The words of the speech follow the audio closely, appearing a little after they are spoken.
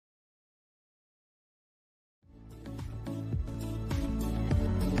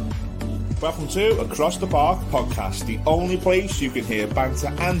Welcome to Across the Park podcast, the only place you can hear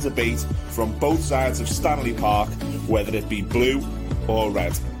banter and debate from both sides of Stanley Park, whether it be blue or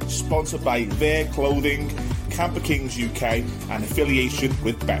red. Sponsored by Their Clothing, Camper Kings UK, and affiliation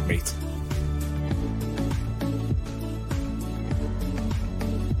with BetMate.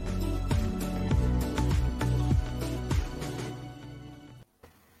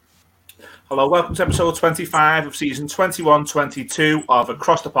 Hello, welcome to episode 25 of season 21-22 of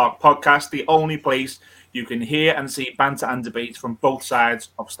Across the Park podcast, the only place you can hear and see banter and debate from both sides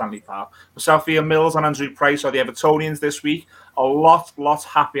of Stanley Park. Myself, Ian Mills, and Andrew Price are the Evertonians this week. A lot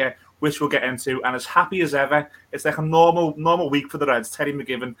happier, which we'll get into, and as happy as ever. It's like a normal week for the Reds. Terry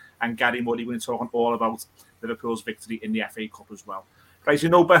McGivern and Gary Murray will be talking all about Liverpool's victory in the FA Cup as well. Price,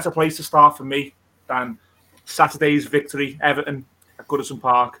 no better place to start for me than Saturday's victory, Everton at Goodison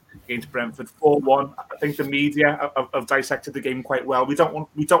Park against Brentford, 4-1. I think the media have dissected the game quite well. We don't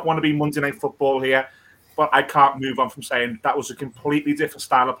want to be Monday Night Football here, but I can't move on from saying that was a completely different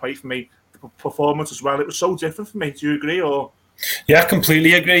style of play for me. The performance as well, it was so different for me. Do you agree? Or yeah,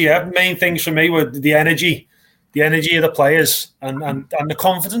 completely agree. Yeah, main things for me were the energy of the players and the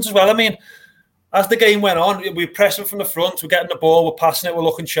confidence as well. I mean, as the game went on, we were pressing from the front, we're getting the ball, we're passing it, we're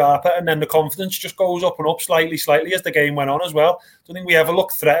looking sharper, and then the confidence just goes up and up slightly as the game went on as well. I don't think we ever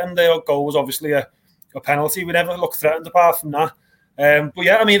looked threatened. The goal was obviously a penalty. We never looked threatened apart from that. But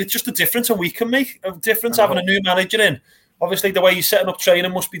yeah, I mean, it's just a difference a week can make. A difference having a new manager in. Obviously, the way he's setting up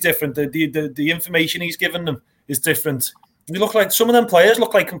training must be different. The information he's giving them is different. They look like some of them players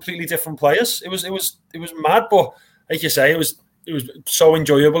look like completely different players. It was mad, but like you say, it was so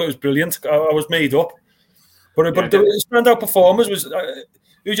enjoyable. It was brilliant. I was made up. But the standout performers was who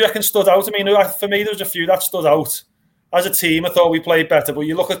do you reckon stood out? I mean, for me, there was a few that stood out. As a team, I thought we played better. But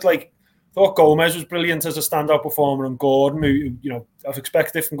you look at I thought Gomez was brilliant as a standout performer, and Gordon, who I've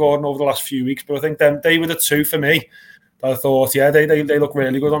expected from Gordon over the last few weeks. But I think they were the two for me. I thought, yeah, they look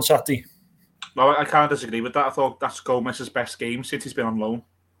really good on Saturday. No, I can't disagree with that. I thought that's Gomez's best game since he's been on loan.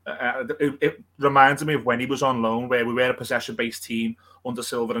 It reminds me of when he was on loan, where we were a possession-based team under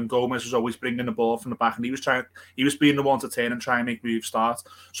Silva, and Gomez was always bringing the ball from the back, and he was being the one to turn and try and make moves start.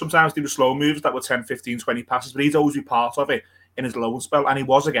 Sometimes they were slow moves that were 10, 15, 20 passes, but he'd always be part of it in his loan spell, and he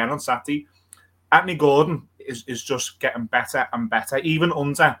was again on Saturday. Anthony Gordon is just getting better and better, even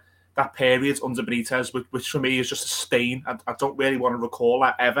under that period under Benitez, which for me is just a stain. I don't really want to recall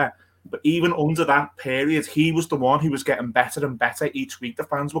that ever. But even under that period, he was the one who was getting better and better each week. The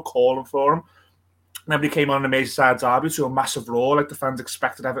fans were calling for him. And then he came on the Merseyside derby to a massive roar. Like the fans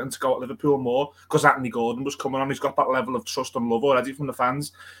expected Everton to go at Liverpool more because Anthony Gordon was coming on. He's got that level of trust and love already from the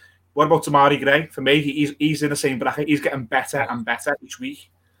fans. What about Demarai Gray? For me, he's in the same bracket. He's getting better and better each week.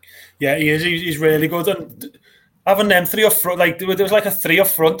 Yeah, he is. He's really good. And having them three up front, there was like a three up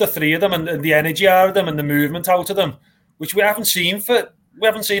front, the three of them, and the energy out of them and the movement out of them, which we haven't seen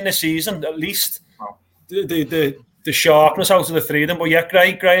this season, at least. The sharpness out of the three of them. But yeah,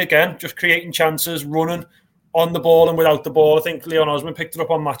 Gray again, just creating chances, running on the ball and without the ball. I think Leon Osman picked it up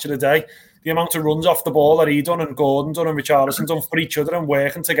on Match of the Day. The amount of runs off the ball that he done and Gordon done and Richarlison done for each other and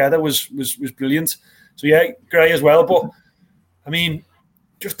working together was brilliant. So yeah, Gray as well. But I mean,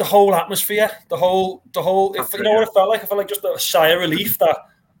 just the whole atmosphere, the whole. If, you know what it felt like? I felt like just a sigh of relief that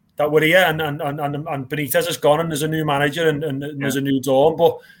we're here and Benitez has gone and there's a new manager and there's a new dawn.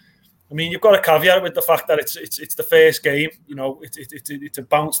 But I mean, you've got to caveat with the fact that it's the first game. It's a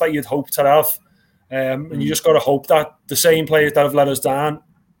bounce that you'd hope to have, and you just got to hope that the same players that have let us down,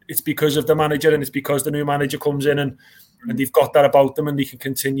 it's because of the manager and it's because the new manager comes in and they've got that about them and they can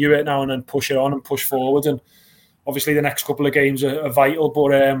continue it now and then push it on and push forward. And obviously, the next couple of games are vital.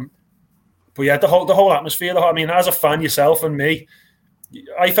 But yeah, the whole atmosphere. I mean, as a fan yourself and me,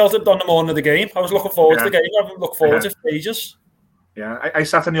 I felt it on the morning of the game. I was looking forward to the game. I haven't looked forward to it for ages. Yeah, I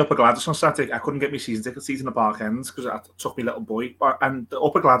sat in the Upper Gladys on Saturday. I couldn't get my season ticket seat in the Park Ends because I took my little boy. And the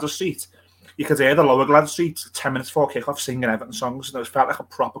Upper Gladys seat, you could hear the Lower Gladys seat 10 minutes before kick-off singing Everton songs. And it felt like a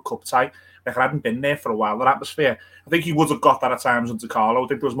proper cup tie. Like I hadn't been there for a while, that atmosphere. I think you would have got that at times under Carlo. I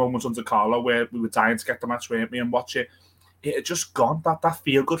think there was moments under Carlo where we were dying to get the match, weren't we, and watch it. It had just gone. That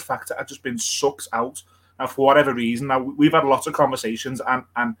feel-good factor had just been sucked out. And for whatever reason, now we've had lots of conversations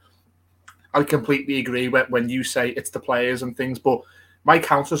and I completely agree when you say it's the players and things, but my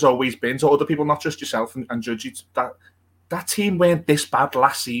count has always been to other people, not just yourself and judge you, that team weren't this bad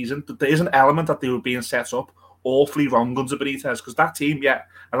last season. There is an element that they were being set up awfully wrong under Benitez because that team, yeah,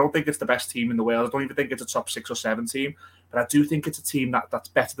 I don't think it's the best team in the world. I don't even think it's a top 6 or 7 team, but I do think it's a team that's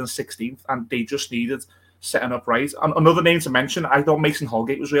better than 16th, and they just needed setting up right. And another name to mention, I thought Mason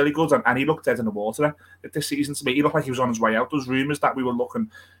Holgate was really good, and he looked dead in the water this season to me. He looked like he was on his way out. There's rumours that we were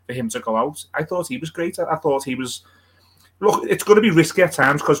looking for him to go out. I thought he was great. I thought he was... Look, it's going to be risky at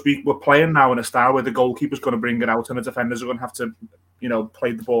times because we're playing now in a style where the goalkeeper's going to bring it out and the defenders are going to have to,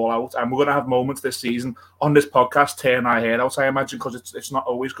 play the ball out. And we're going to have moments this season on this podcast tearing our hair out, I imagine, because it's not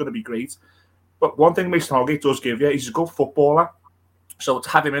always going to be great. But one thing Mason Holgate does give you, he's a good footballer. So to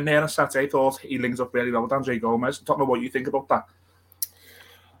have him in there on Saturday, I thought he links up really well with Andre Gomes. I don't know what you think about that.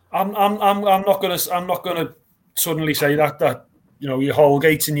 I'm not gonna suddenly say that your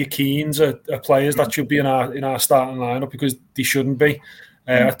Holgates and your Keanes are players that should be in our starting lineup, because they shouldn't be.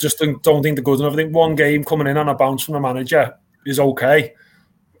 I just don't think they're good enough. I think one game coming in on a bounce from the manager is okay,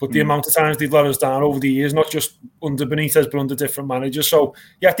 but the amount of times they've let us down over the years, not just under Benitez but under different managers. So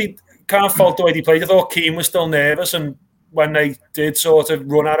yeah, they can't fault the way they played. I thought Keane was still nervous, and when they did sort of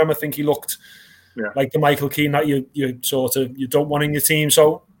run at him, I think he looked like the Michael Keane that you don't want in your team.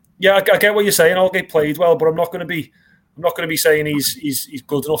 So yeah, I get what you're saying. Holgate played well, but I'm not going to be saying he's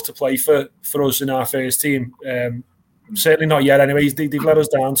good enough to play for us in our first team. Certainly not yet. Anyway, they've let us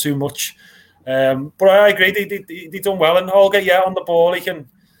down too much. But I agree, they done well. And Holgate, on the ball,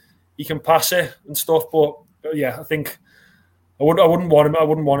 he can pass it and stuff. But yeah, I think I wouldn't want him. I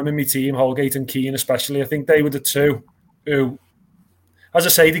wouldn't want him in my team. Holgate and Keane, especially. I think they were the two who, as I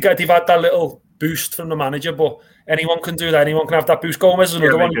say, they've had that little boost from the manager. But anyone can do that. Anyone can have that boost. Gomez is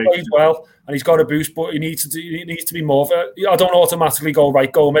another one who played well, and he's got a boost, but he needs to be more. I don't automatically go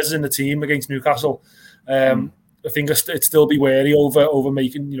right. Gomez is in the team against Newcastle. I think I'd still be wary over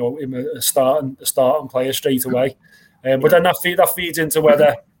making him a starting player straight away. But then that feeds into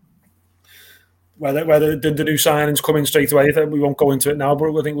whether the new signings come in straight away. We won't go into it now,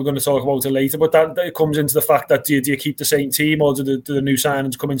 but I think we're going to talk about it later. But that comes into the fact that do you keep the same team, or do the new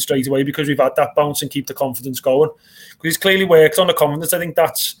signings come in straight away because we've had that bounce and keep the confidence going? Because he's clearly worked on the confidence. I think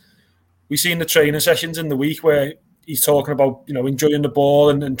we've seen the training sessions in the week where he's talking about enjoying the ball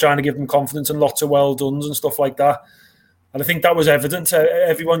and trying to give them confidence and lots of well dones and stuff like that. And I think that was evident.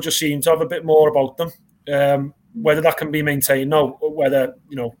 Everyone just seemed to have a bit more about them. Whether that can be maintained now, whether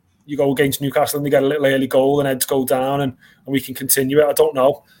you go against Newcastle and they get a little early goal and heads go down and we can continue it, I don't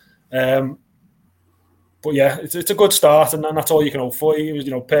know. But yeah, it's a good start, and that's all you can hope for. It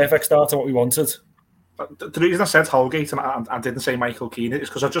was perfect start to what we wanted. The reason I said Holgate and I didn't say Michael Keane is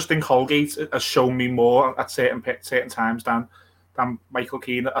because I just think Holgate has shown me more at certain times than Michael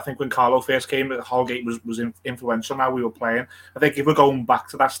Keane. I think when Carlo first came, Holgate was influential. Now we were playing. I think if we're going back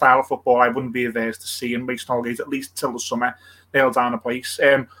to that style of football, I wouldn't be averse to seeing Mason Holgate at least till the summer nail down a place.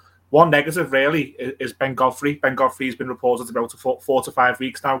 One negative really is Ben Godfrey. Ben Godfrey's been reported to be out for 4 to 5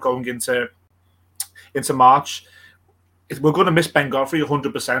 weeks now, going into March. We're going to miss Ben Godfrey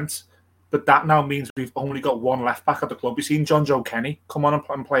 100%. But that now means we've only got one left back at the club. We've seen John Joe Kenny come on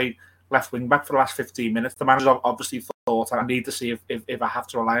and play left wing back for the last 15 minutes. The manager obviously thought, I need to see if I have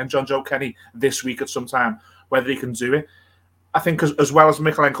to rely on John Joe Kenny this week at some time, whether he can do it. I think as well as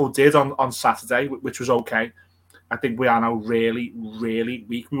Mykolenko did on Saturday, which was okay, I think we are now really, really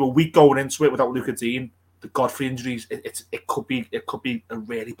weak. We were weak going into it without Luca Dean. The Godfrey injuries, it could be a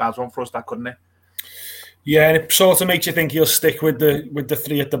really bad one for us, that couldn't it? Yeah, and it sort of makes you think he'll stick with the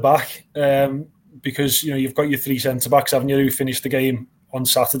three at the back, because you've got your three centre backs, haven't you, who finished the game on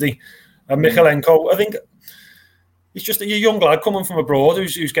Saturday. And Mykolenko, I think he's just a young lad coming from abroad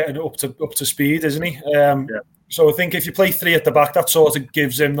who's getting up to speed, isn't he? So I think if you play three at the back, that sort of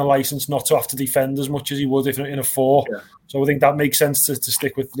gives him the licence not to have to defend as much as he would if in a four. Yeah. So I think that makes sense to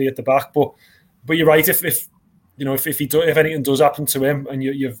stick with three at the back. But you're right, if anything does happen to him and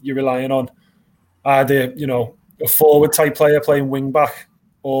you're relying on either a forward type player playing wing back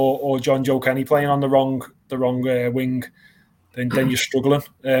or John Joe Kenny playing on the wrong wing, then you're struggling.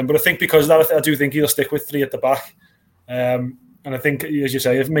 But I think because of that, I do think he'll stick with three at the back. And I think, as you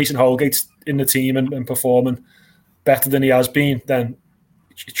say, if Mason Holgate's in the team and performing better than he has been, then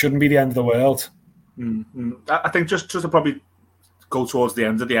it shouldn't be the end of the world. Mm-hmm. I think just to probably go towards the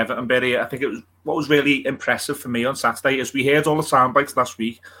end of the Everton bit here, I think what was really impressive for me on Saturday is we heard all the sound bites last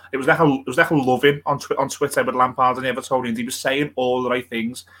week. It was like a loving on Twitter with Lampard and the Evertonians. He was saying all the right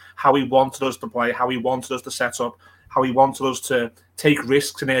things, how he wanted us to play, how he wanted us to set up, how he wanted us to take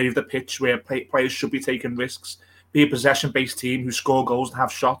risks in the area of the pitch where players should be taking risks, be a possession-based team who score goals and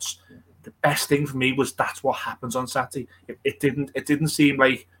have shots. The best thing for me was that's what happens on Saturday. It didn't seem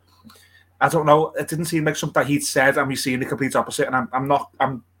like, I don't know, it didn't seem like something that he'd said and we've seen the complete opposite. And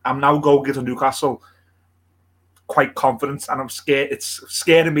I'm now going into Newcastle quite confident, and I'm scared. It's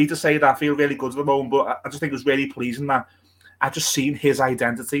scaring me to say that. I feel really good at the moment, but I just think it was really pleasing that I just seen his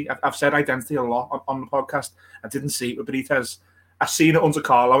identity. I've said identity a lot on the podcast. I didn't see it with Benitez. I seen it under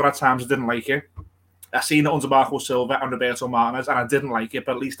Carlo, and at times I didn't like it. I seen it under Marco Silva and Roberto Martinez, and I didn't like it,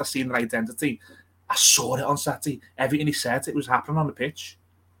 but at least I seen the identity. I saw it on Saturday. Everything he said, it was happening on the pitch.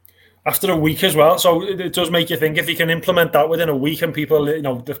 After a week as well, so it does make you think if he can implement that within a week and people,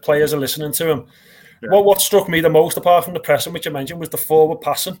 the players are listening to him. Yeah. What struck me the most, apart from the pressing, which I mentioned, was the forward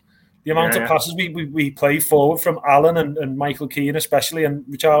passing. The amount of passes we played forward from Allen and Michael Keane especially, and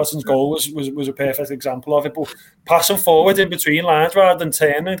Richarlison's goal was a perfect example of it. But passing forward in between lines rather than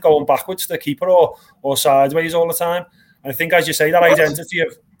turning and going backwards to the keeper or sideways all the time. And I think, as you say, that identity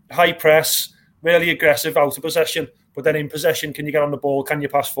of high press, really aggressive out of possession, but then in possession, can you get on the ball? Can you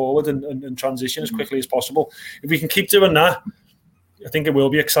pass forward and transition as quickly as possible? If we can keep doing that, I think it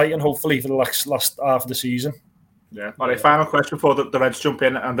will be exciting, hopefully, for the last half of the season. Yeah. All right, final question before the Reds jump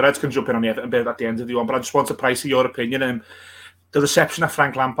in, and the Reds can jump in on the Everton bit at the end of the one, but I just want to price your opinion and the reception that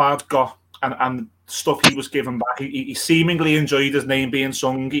Frank Lampard got and stuff he was given back. He seemingly enjoyed his name being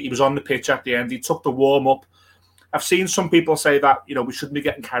sung. He was on the pitch at the end. He took the warm-up. I've seen some people say that, we shouldn't be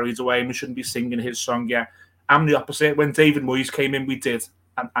getting carried away and we shouldn't be singing his song. Yeah, I'm the opposite. When David Moyes came in, we did,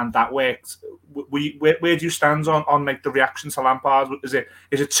 and that worked. Where do you stand on like the reaction to Lampard? Is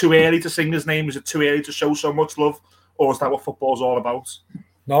it too early to sing his name? Is it too early to show so much love? Or is that what football's all about?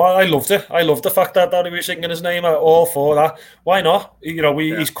 No, I loved it. I loved the fact that he was singing his name. I'm all for that. Why not?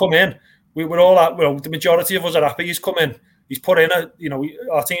 He's come in. We're all the majority of us are happy he's come in. He's put in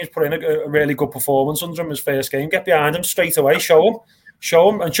our team's put in a really good performance under him his first game. Get behind him straight away. Show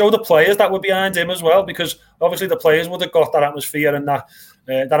him, and show the players that were behind him as well, because obviously the players would have got that atmosphere and that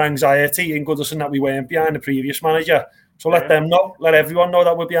anxiety in Goodison that we weren't behind the previous manager. So let them know, let everyone know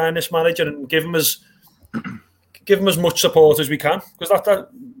that we're behind this manager, and give them as much support as we can, because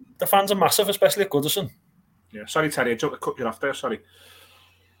the fans are massive, especially at Goodison. Yeah, sorry Terry, I cut you off there. Sorry.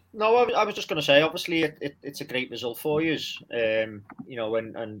 No, I was just going to say, obviously it's a great result for you, and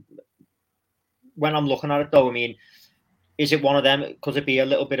when I'm looking at it though, I mean, is it one of them? Could it be a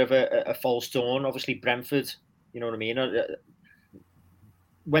little bit of a false dawn? Obviously, Brentford, you know what I mean?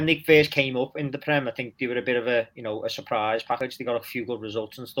 When they first came up in the Prem, I think they were a bit of a surprise package. They got a few good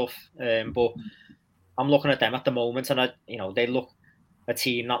results and stuff. But I'm looking at them at the moment, and they look a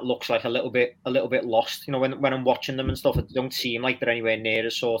team that looks like a little bit lost. When I'm watching them and stuff, it don't seem like they're anywhere near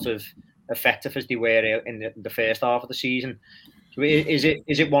as sort of effective as they were in the first half of the season. So is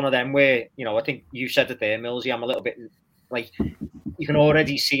it one of them where I think you said it there, Millsy, I'm a little bit. Like, you can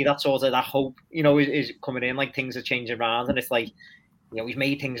already see that sort of that hope, is coming in, like things are changing around, and it's like, we've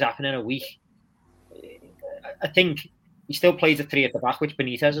made things happen in a week. I think he still plays the three at the back, which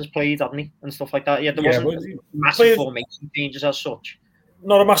Benitez has played, hasn't he, and stuff like that. Yeah, there wasn't massive formation changes as such.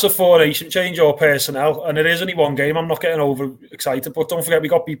 Not a massive formation change or personnel, and it is only one game. I'm not getting over excited, but don't forget we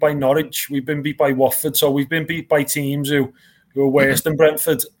got beat by Norwich, we've been beat by Watford, so we've been beat by teams who are worse than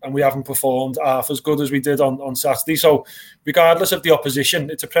Brentford, and we haven't performed half as good as we did on Saturday. So regardless of the opposition,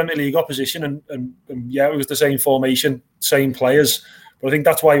 it's a Premier League opposition, and yeah, it was the same formation, same players. But I think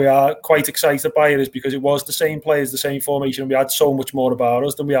that's why we are quite excited by it, is because it was the same players, the same formation, and we had so much more about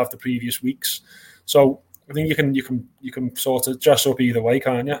us than we have the previous weeks. So I think you can sort of dress up either way,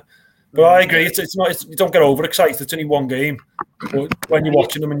 can't you? But I agree, it's not. You don't get overexcited. It's only one game, but when you're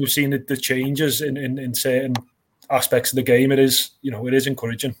watching them and you've seen the changes in certain aspects of the game, it is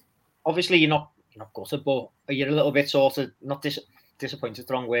encouraging. Obviously, you're not gutted, but you're a little bit sort of not disappointed,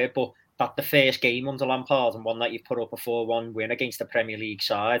 the wrong word, but that the first game under Lampard and one that you've put up a 4-1 win against the Premier League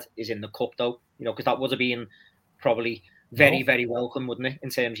side is in the cup, though. Because that would have been probably very, very welcome, wouldn't it, in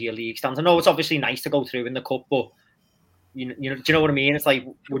terms of your league stands? I know it's obviously nice to go through in the cup, but do you know what I mean? It's like,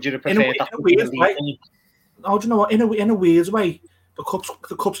 would you have preferred that? Do you know what? In a weird way, the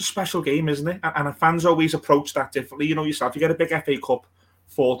cup's a special game, isn't it? And fans always approach that differently. You know yourself, you get a big FA Cup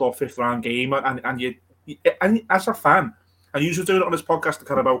 4th or 5th round game, and you as a fan, and you should do it on this podcast, the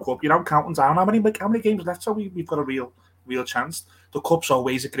Carabao Cup, you're now counting down how many games left, so we've got a real chance. The cup's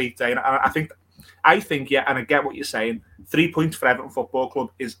always a great day, and I think, yeah, and I get what you're saying. 3 points for Everton Football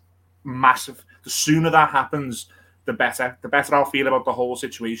Club is massive. The sooner that happens, the better. The better I'll feel about the whole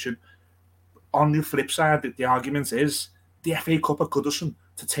situation. On the flip side, the argument is the FA Cup at Goodison,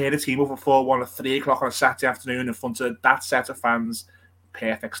 to tear the team over 4-1 at 3 o'clock on a Saturday afternoon in front of that set of fans.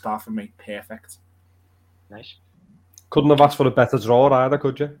 Perfect start for me. Perfect. Nice. Couldn't have asked for a better draw either,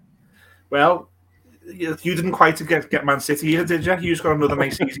 could you? Well, you didn't quite get Man City here, did you? You just got another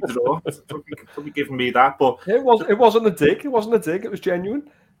nice easy draw. Don't be giving me that, but it wasn't a dig. It wasn't a dig. It was genuine.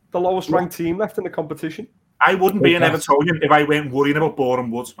 The lowest ranked team left in the competition. I wouldn't be an Evertonian if I weren't worrying about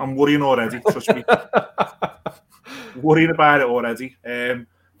Boreham Wood. I'm worrying already. Trust me. worrying about it already.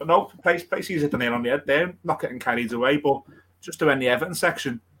 But no, Placey's hit the nail on the head there. Not getting carried away, but just to end the Everton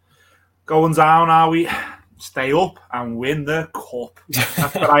section. Going down, are we? Stay up and win the cup.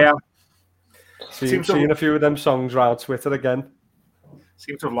 That's what I am. Seeing a few of them songs around Twitter again.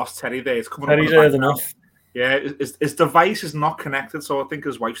 Seem to have lost Terry there. It's coming Terry's heard enough. Yeah, his device is not connected, so I think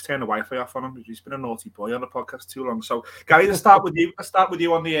his wife's turned the Wi-Fi off on him. He's been a naughty boy on the podcast too long. So, Gary, let's start with you. Let's start with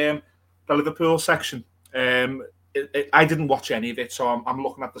you on the Liverpool section. I didn't watch any of it, so I'm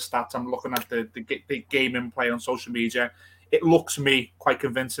looking at the stats. I'm looking at the game in play on social media. It looks to me quite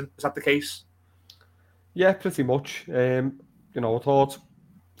convincing. Is that the case? Yeah, pretty much. I thought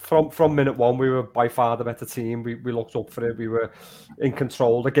from minute one we were by far the better team. We looked up for it. We were in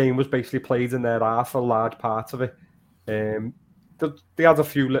control. The game was basically played in their half for a large part of it. They had a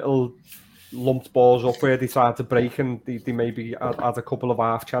few little lumped balls up where they tried to break, and they maybe had a couple of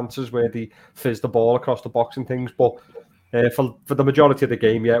half chances where they fizzed the ball across the box and things. But for the majority of the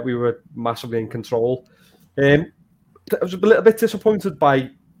game, yeah, we were massively in control. I was a little bit disappointed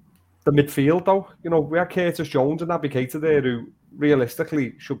by the midfield, though. We had Curtis Jones and Naby Keita there, who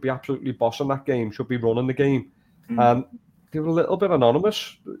realistically should be absolutely bossing that game, should be running the game. And they were a little bit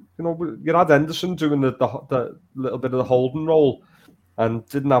anonymous. You had Henderson doing the little bit of the holding role and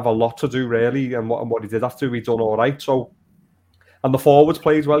didn't have a lot to do, really. And what he did have to, he done all right. So, and the forwards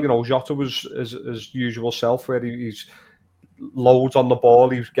played well. Jota was his usual self, where he's loads on the ball.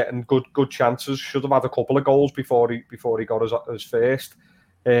 He was getting good chances. Should have had a couple of goals before he got his first.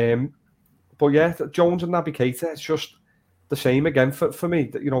 But yeah, Jones and Naby Keita, it's just the same again for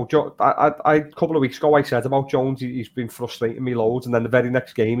me. A couple of weeks ago I said about Jones, he's been frustrating me loads, and then the very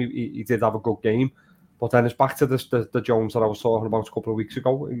next game he did have a good game. But then it's back to the Jones that I was talking about a couple of weeks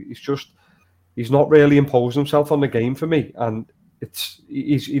ago. He's not really imposing himself on the game for me, and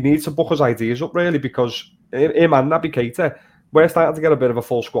he needs to book his ideas up, really, because him and Naby Keita, we're starting to get a bit of a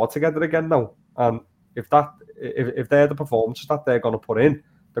full squad together again now. And if they're the performances that they're going to put in,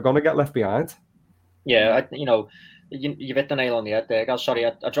 they're going to get left behind. Yeah, you've hit the nail on the head there, guys. Sorry,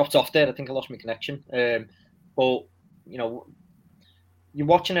 I dropped off there. I think I lost my connection. But you're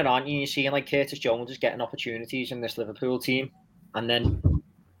watching it, aren't you? You're seeing like Curtis Jones is getting opportunities in this Liverpool team, and then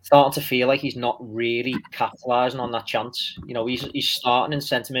starting to feel like he's not really capitalising on that chance. He's starting in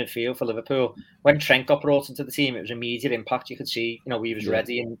centre midfield for Liverpool. When Trent got brought into the team, it was immediate impact. You could see, he was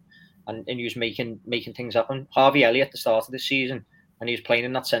ready and he was making things happen. Harvey Elliott at the start of this season, and he was playing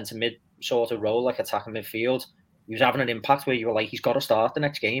in that centre mid sort of role, like attacking midfield. He was having an impact where you were like, he's got to start the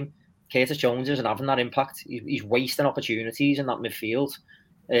next game. Curtis Jones isn't having that impact. He's wasting opportunities in that midfield.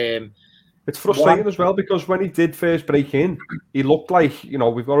 It's frustrating as well, because when he did first break in, he looked like,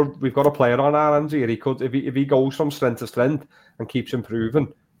 we've got a player on our hands here. He could, if he goes from strength to strength and keeps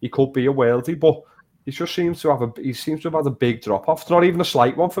improving, he could be a worldie. But he just seems to have had a big drop off. It's not even a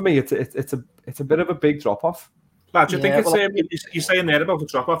slight one for me. It's a bit of a big drop off. Lad, do you think you're saying there about the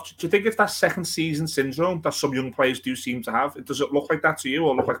drop off? Do you think it's that second season syndrome that some young players do seem to have? Does it look like that to you,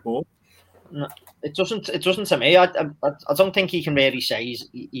 or look like more? No, it doesn't to me. I don't think he can really say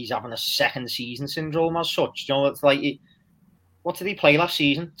he's having a second season syndrome as such. It's like, what did he play last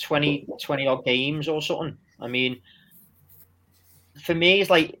season? 20 odd games or something. I mean, for me, it's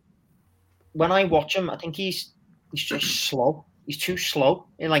like, when I watch him, I think he's just slow. He's too slow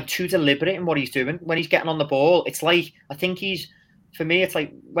and like too deliberate in what he's doing. When he's getting on the ball, it's like, I think for me, it's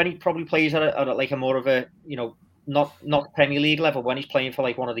like when he probably plays at a more of a, not Premier League level, when he's playing for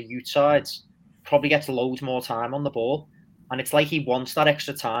like one of the youth sides, probably gets loads more time on the ball. And it's like he wants that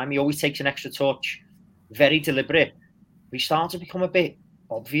extra time. He always takes an extra touch, very deliberate. He's starting to become a bit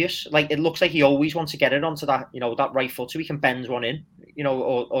obvious. Like, it looks like he always wants to get it onto that, that right foot so he can bend one in,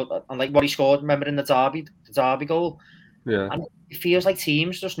 or like what he scored, remember, in the Derby goal. Yeah. And it feels like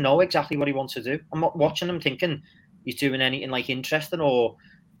teams just know exactly what he wants to do. I'm not watching him thinking he's doing anything like interesting, or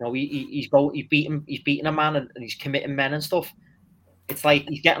he's beating a man and he's committing men and stuff. It's like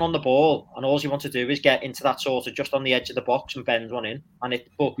he's getting on the ball and all he wants to do is get into that sort of just on the edge of the box and bends one in. And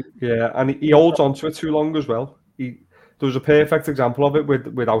he holds on to it too long as well. There was a perfect example of it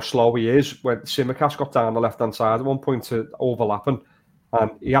with how slow he is when Tsimikas got down the left-hand side at one point to overlapping.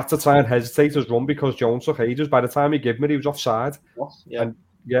 And he had to try and hesitate his run because Jones took ages. By the time he gave him it, he was offside.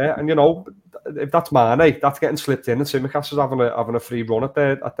 Yeah. And if that's Mane, that's getting slipped in, and Tsimikas is having a free run at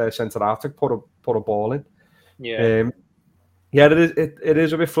their centre half to put a ball in. Yeah. It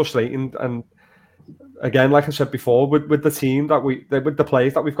is a bit frustrating. And again, like I said before, with the team with the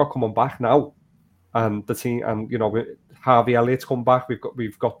players that we've got coming back now, and the team, and Harvey Elliott's come back.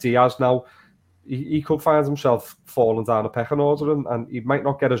 We've got Diaz now. He could find himself falling down a pecking order, and he might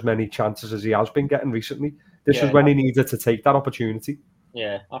not get as many chances as he has been getting recently. This is when he needed to take that opportunity.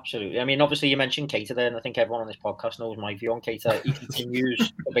 Yeah, absolutely. I mean, obviously, you mentioned Keita there, and I think everyone on this podcast knows my view on Keita. He continues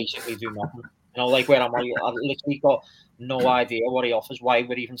to basically do nothing. You know, like where I've literally got no idea what he offers. Why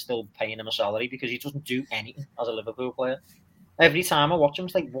we're even still paying him a salary, because he doesn't do anything as a Liverpool player. Every time I watch him,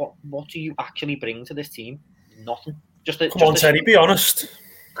 it's like, what do you actually bring to this team? Nothing. Come on, Teddy, be honest.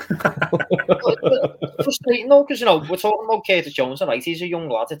 Frustrating though, because we're talking about Curtis Jones, right? He's a young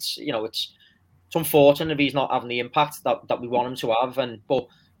lad. It's unfortunate if he's not having the impact that we want him to have, but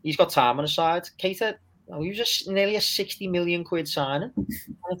he's got time on his side. Keita, he was just nearly a 60 million quid signing. And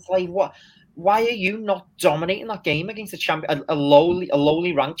it's like, what? Why are you not dominating that game against a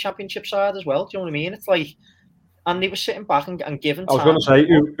lowly ranked championship side as well? Do you know what I mean? It's like, and they were sitting back and giving time. I was going to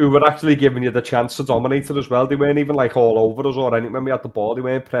say, who were actually giving you the chance to dominate it as well. They weren't even like all over us or anything when we had the ball. They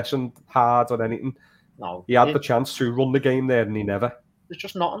weren't pressing hard or anything. No, he had the chance to run the game there, and he never. There's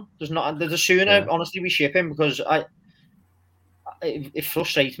just nothing. There's not. The sooner, honestly, we ship him, because it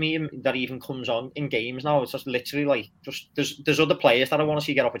frustrates me that he even comes on in games now. It's just literally like there's other players that I want to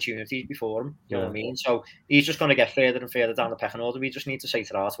see get opportunities before him. You know what I mean? So he's just going to get further and further down the pecking order. We just need to say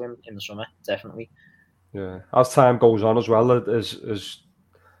to that to him in the summer, definitely. Yeah, as time goes on as well, as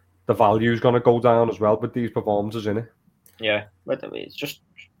the value is going to go down as well with these performances, isn't it? Yeah, but it's just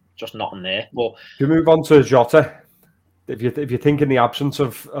nothing there. But if you move on to Jota, if you think in the absence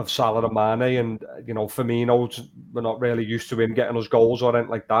of Salah and Mane, and Firmino, we're not really used to him getting us goals or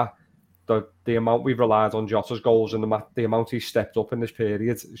anything like that. The amount we've relied on Jota's goals and the amount he's stepped up in this period,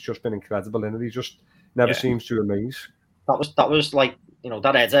 it's just been incredible, and he just never seems to amaze. That was like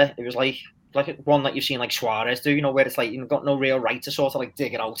that header. It was like one that you've seen like Suarez do, where it's like you've got no real right to sort of like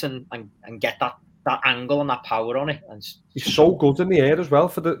dig it out and get that angle and that power on it. And he's so good in the air as well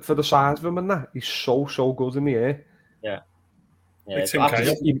for the size of him, and that he's so good in the air. Yeah. I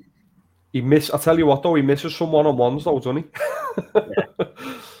tell you what though, he misses some one-on-ones though, doesn't he?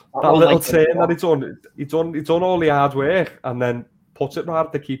 That little turn that he done all the hard work and then puts it right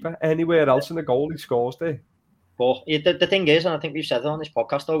at the keeper. Anywhere else in the goal, he scores there. But the thing is, and I think we've said it on this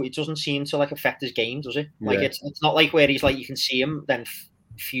podcast though, it doesn't seem to like affect his game, does it? Like it's not like where he's like, you can see him then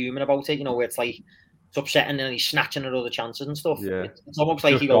fuming about it, where it's like it's upsetting and he's snatching at other chances and stuff. Yeah. It's almost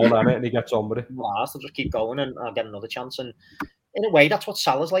like he goes on it and he gets on with it. Last, I'll just keep going and I'll get another chance. And in a way, that's what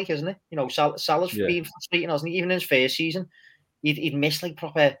Salah's like, isn't it? Salah's been frustrating, hasn't he? Even in his first season, he'd miss like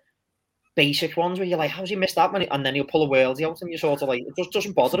proper basic ones where you're like, how's he missed that many? And then he'll pull a worldie out and you're sort of like, it just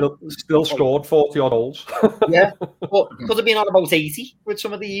doesn't bother him. Still scored 40 odd goals. Yeah, but could have been on about 80 with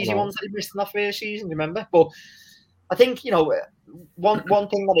some of the easy ones that he missed in that first season, remember? But I think, one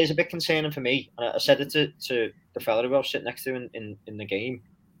thing that is a bit concerning for me, and I said it to the fella who I was sitting next to in the game,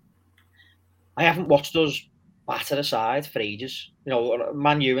 I haven't watched us batter aside for ages.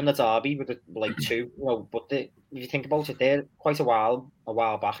 Man U and the derby with like two, but if you think about it, they're quite a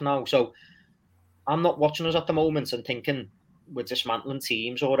while back now. So I'm not watching us at the moment and thinking we're dismantling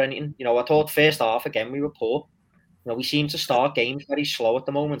teams or anything. I thought first half again we were poor. We seem to start games very slow at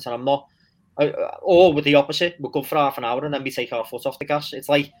the moment, and I'm not. Or with the opposite, we're good for half an hour and then we take our foot off the gas. It's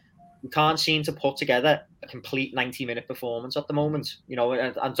like we can't seem to put together a complete 90-minute performance at the moment. I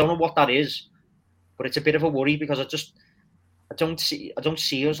don't know what that is, but it's a bit of a worry because I don't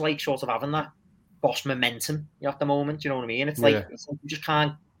see us like sort of having that boss momentum at the moment. You know what I mean? It's like we just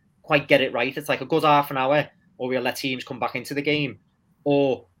can't quite get it right. It's like a good half an hour, or we'll let teams come back into the game,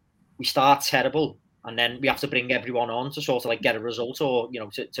 or we start terrible and then we have to bring everyone on to sort of like get a result, or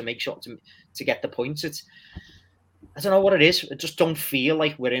to make sure to get the points. I don't know what it is. I just don't feel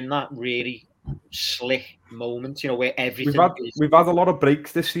like we're in that really slick moment, where everything. We've had a lot of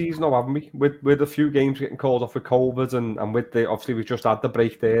breaks this season, though, haven't we? With a few games getting called off with COVID, and with obviously we've just had the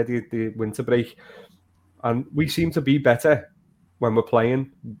break there, the winter break, and we seem to be better when we're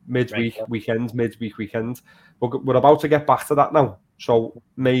playing midweek weekend. But we're about to get back to that now, so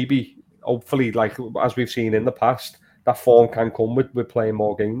maybe. Hopefully, like as we've seen in the past, that form can come with playing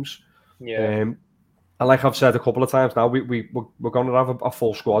more games. Yeah. And like I've said a couple of times now, we're going to have a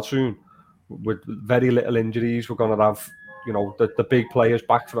full squad soon with very little injuries. We're going to have the big players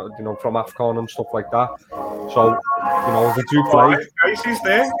back from AFCON and stuff like that. So if we do play, he's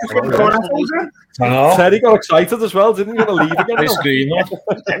there. Teddy got excited as well, didn't he? Going to leave again.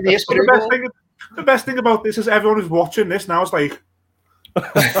 The best thing about this is everyone who's watching this now is like. No,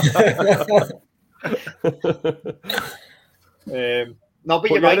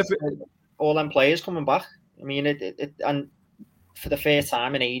 but you're right. All them players coming back. I mean, it and for the first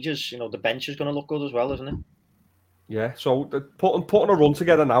time in ages, the bench is going to look good as well, isn't it? Yeah, so putting a run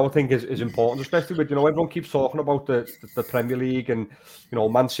together now, I think, is important, especially with, everyone keeps talking about the Premier League and,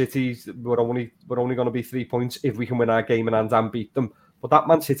 Man City, we're only going to be 3 points if we can win our game in hand and beat them. But that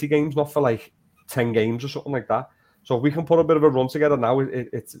Man City game's not for like 10 games or something like that. So if we can put a bit of a run together now,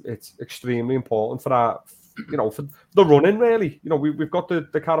 it's extremely important for our, for the running, really. We've got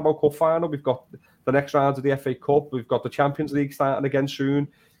the Carabao Cup final, we've got the next round of the FA Cup, we've got the Champions League starting again soon,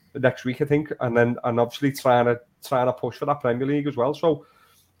 next week, I think, and obviously trying to push for that Premier League as well. So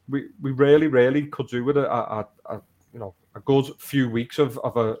we really could do with a good few weeks of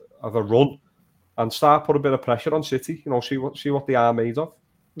a run and start put a bit of pressure on City. See what they are made of.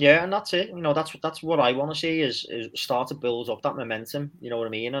 Yeah, and that's it. That's what I want to see is start to build up that momentum. You know what I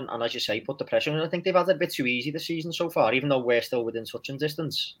mean? And as you say, put the pressure. And I think they've had it a bit too easy this season so far, even though we're still within touching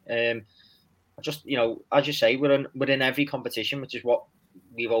distance. Just as you say, we're in every competition, which is what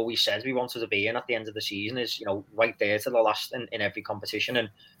we've always said we wanted to be in at the end of the season. Is right there to the last in every competition, and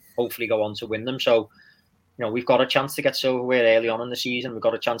hopefully go on to win them. So. We've got a chance to get silverware early on in the season. We've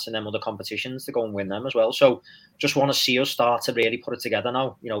got a chance in them other competitions to go and win them as well. So just want to see us start to really put it together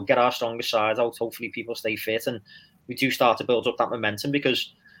now. Get our strongest side out. Hopefully people stay fit and we do start to build up that momentum,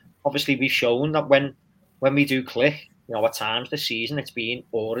 because obviously we've shown that when we do click, at times this season it's been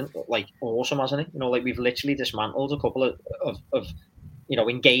awesome, hasn't it? We've literally dismantled a couple of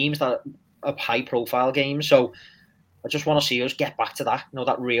in games that are high profile games. So I just want to see us get back to that,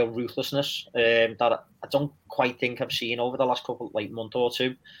 that real ruthlessness that I don't quite think I've seen over the last month or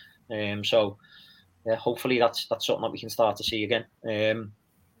two. So yeah, hopefully that's something that we can start to see again.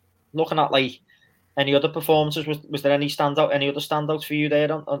 Looking at any other performances, was there any other standouts for you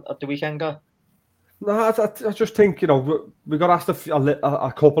there at the weekend, guy? No, I just think we got asked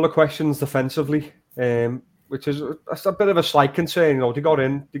a couple of questions defensively. Which is a bit of a slight concern. They got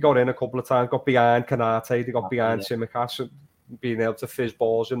in a couple of times, got behind Kanate, they got behind Tsimikas, being able to fizz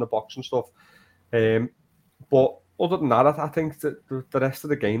balls in the box and stuff. But other than that, I think that the rest of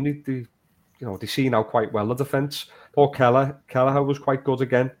the game, they see now quite well the defence. Paul Kelleher was quite good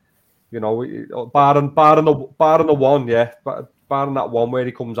again. Barring the one, yeah, barring that one where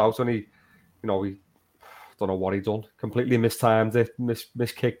he comes out and he don't know what he done, completely mistimed it,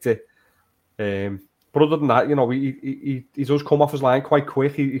 miskicked it. But other than that, he does come off his line quite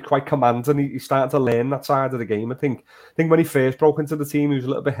quick. He's quite commanding. He's starting to learn that side of the game. I think when he first broke into the team, he was a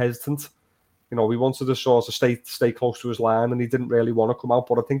little bit hesitant. He wanted to sort of stay close to his line, and he didn't really want to come out.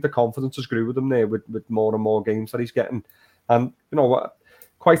 But I think the confidence has grew with him there with more and more games that he's getting. And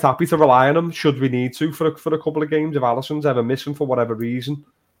quite happy to rely on him should we need to for a couple of games if Alisson's ever missing for whatever reason.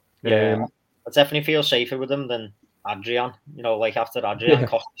 Yeah, I definitely feel safer with him than Adrian, after Adrian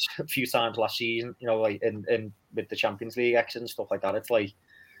cost us a few times last season, in with the Champions League exit and stuff like that. It's it's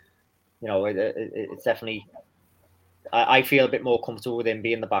definitely. I feel a bit more comfortable with him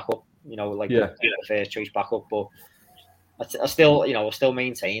being the backup, the first choice backup. But I still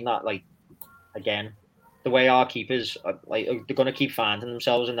maintain that, again, the way our keepers they're going to keep finding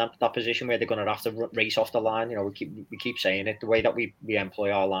themselves in that position where they're going to have to race off the line. We keep saying it. The way that we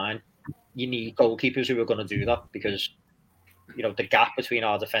employ our line. You need goalkeepers who are going to do that, because the gap between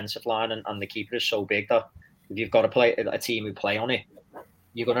our defensive line and the keeper is so big that if you've got to play a team who play on it,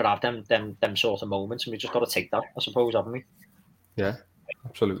 you're going to have them sort of moments, and we've just got to take that, I suppose, haven't we? Yeah,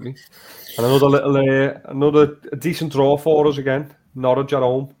 absolutely. And another decent draw for us again, Norwich at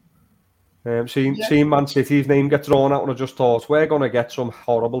home. Seeing Man City's name get drawn out, and I just thought, we're going to get some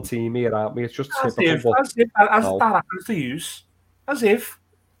horrible team here, aren't we? It's just typical. As that happens to you, as if.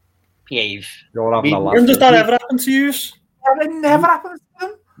 Behave. When does that ever happen to you? It never happens to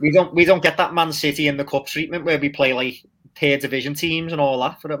them. We don't get that Man City in the cup treatment where we play third division teams and all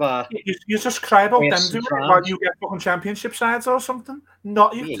that for about. You just cry about them doing it while you get fucking championship sides or something.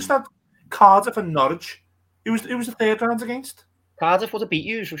 Not you just had Cardiff and Norwich. Who was the third round against? Cardiff would have beat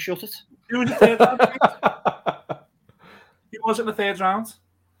you, so shut it. Who was the third round against? Who was it in the third round?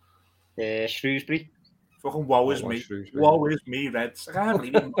 Shrewsbury. Fucking woe is me. Woe is me, Reds. I can't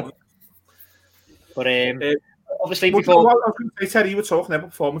believe it. But obviously, before I was going to say, Terry, you were talking about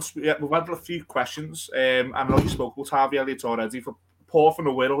performance. We've had a few questions. I know you spoke with Harvey Elliott already. For Paul from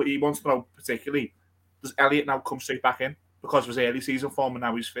the Whittle, he wants to know particularly: does Elliott now come straight back in because of his early season form and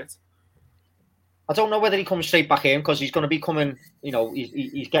now he's fit? I don't know whether he comes straight back in because he's going to be coming.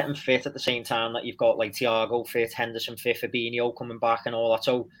 He's getting fit at the same time that you've got Thiago fit, Henderson fit, Fabinho coming back, and all that.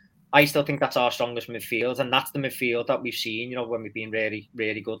 So I still think that's our strongest midfield, and that's the midfield that we've seen, when we've been really,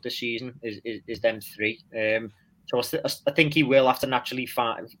 really good this season, is them three. So I think he will have to naturally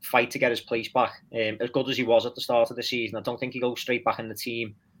fight to get his place back. As good as he was at the start of the season, I don't think he goes straight back in the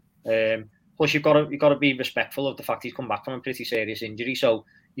team. Plus, you've got to be respectful of the fact he's come back from a pretty serious injury, so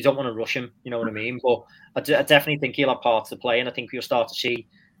you don't want to rush him. You know what I mean? But I definitely think he'll have parts to play, and I think we'll start to see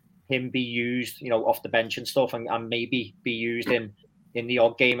him be used, off the bench and stuff, and maybe be used in the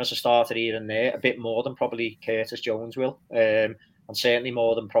odd game as a starter here and there, a bit more than probably Curtis Jones will, and certainly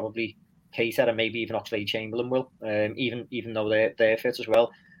more than probably Keita and maybe even Oxlade-Chamberlain will, even though they're fit as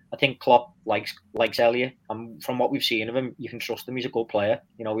well. I think Klopp likes Elliott, and from what we've seen of him, you can trust him. He's a good player.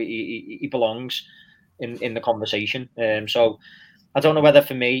 He belongs in the conversation. So I don't know whether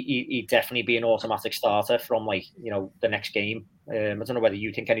for me he'd definitely be an automatic starter from the next game. I don't know whether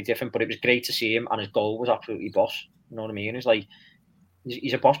you think any different, but it was great to see him, and his goal was absolutely boss. You know what I mean? It's like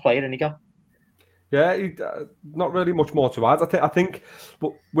he's a boss player, isn't he, Gav? Yeah, not really much more to add. I think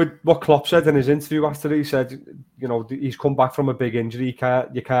with what Klopp said in his interview after, he said, he's come back from a big injury.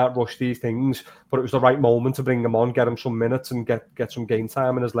 You can't rush these things, but it was the right moment to bring him on, get him some minutes, and get some game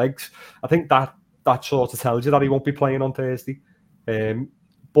time in his legs. I think that sort of tells you that he won't be playing on Thursday.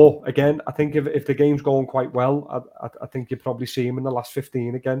 But again, I think if the game's going quite well, I think you probably see him in the last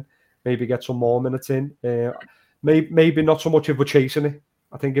 15 again. Maybe get some more minutes in. Maybe not so much if we're chasing it.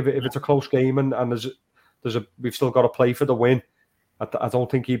 I think if it's a close game and we've still got to play for the win, I don't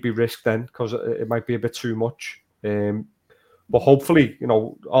think he'd be risked then, because it might be a bit too much. But hopefully,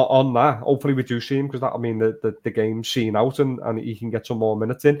 on that, hopefully we do see him, because the game's seen out and he can get some more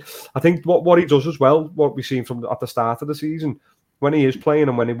minutes in. I think what he does as well, what we've seen from at the start of the season, when he is playing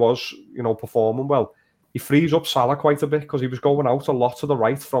and when he was, performing well, he frees up Salah quite a bit, because he was going out a lot to the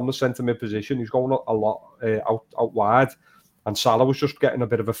right from the centre mid position. He's going a lot out wide. And Salah was just getting a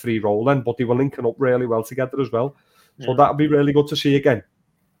bit of a free roll then, but they were linking up really well together as well. So that'd be really good to see again.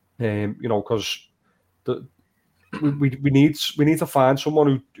 Because we need to find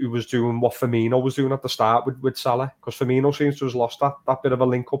someone who was doing what Firmino was doing at the start with Salah, because Firmino seems to have lost that bit of a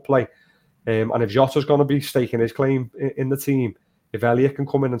link-up play. And if Jota's going to be staking his claim in the team, if Elliott can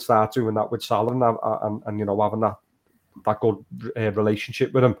come in and start doing that with Salah and having that good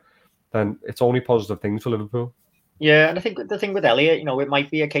relationship with him, then it's only positive things for Liverpool. Yeah, and I think the thing with Elliott, it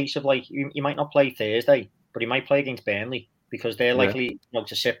might be a case of he might not play Thursday, but he might play against Burnley, because they're likely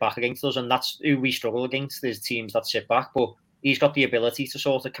to sit back against us, and that's who we struggle against, is teams that sit back. But he's got the ability to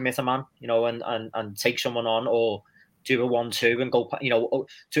sort of commit a man, and take someone on, or do a 1-2 and go,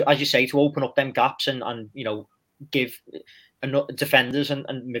 to, as you say, to open up them gaps and give defenders and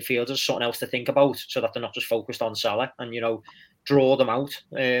midfielders something else to think about, so that they're not just focused on Salah, and draw them out.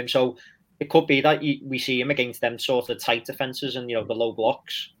 So it could be that we see him against them sort of tight defences and the low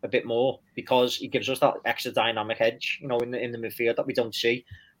blocks a bit more, because he gives us that extra dynamic edge in the midfield that we don't see.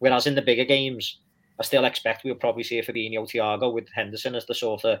 Whereas in the bigger games, I still expect we'll probably see a Fabinho, Thiago with Henderson as the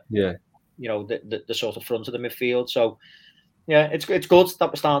sort of the sort of front of the midfield. So yeah, it's good that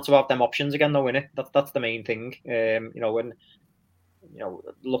we're starting to have them options again, though, innit? That's the main thing. When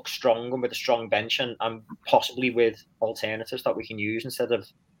look strong and with a strong bench, and possibly with alternatives that we can use instead of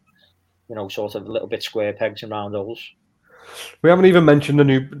sort of a little bit square pegs and round holes. We haven't even mentioned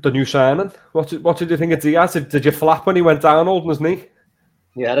the new signing. What did you think of Diaz? Did you flap when he went down holding his knee?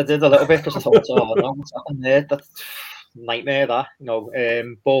 Yeah, I did a little bit, because I thought, what's happened there? That's nightmare, that.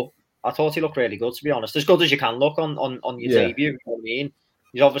 But I thought he looked really good, to be honest. As good as you can look on your debut. You know what I mean?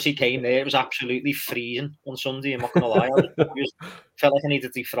 He obviously came there. It was absolutely freezing on Sunday, I'm not going to lie. Felt like I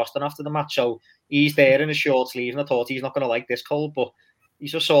needed defrosting after the match. So he's there in a short sleeve, and I thought he's not going to like this cold, but he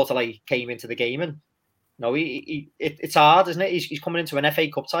just sort of came into the game, and it's hard, isn't it? He's coming into an FA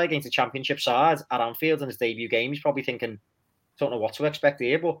Cup tie against a Championship side at Anfield in his debut game. He's probably thinking, don't know what to expect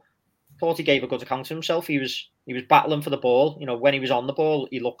here, but thought he gave a good account of himself. He was battling for the ball. When he was on the ball,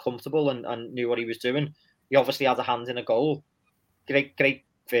 he looked comfortable and knew what he was doing. He obviously had a hand in a goal. Great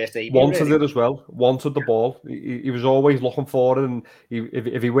first debut. Wanted it as well. Wanted the ball. He was always looking for it, and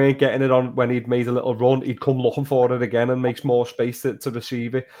if he weren't getting it on when he'd made a little run, he'd come looking for it again and makes more space to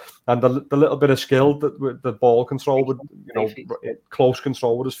receive it. And the little bit of skill that with the ball control, with close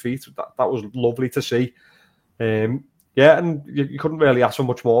control with his feet, that was lovely to see. And you couldn't really ask for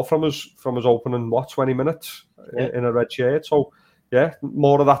much more from his opening 20 minutes in a red shirt. So yeah,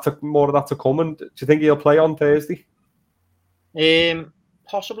 more of that to come. And do you think he'll play on Thursday?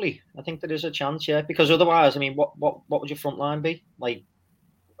 Possibly. I think there is a chance, because otherwise, what would your front line be? Like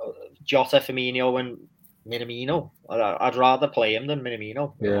Jota, Firmino, and Minamino. I'd rather play him than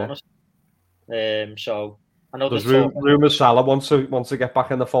Minamino, to be honest. So I know there's rumours Salah wants to get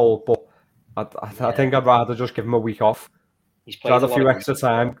back in the fold, but I think I'd rather just give him a week off. He's had a few extra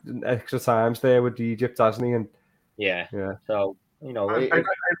times there with Egypt, hasn't he? And yeah. So I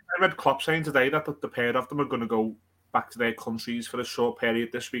read Klopp saying today that the pair of them are going to go back to their countries for a short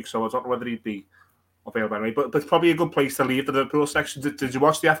period this week, so I don't know whether he'd be available anyway. But it's probably a good place to leave the Liverpool section. Did you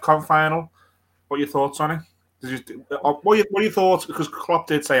watch the AFCON final? What are your thoughts on it? What are your thoughts? Because Klopp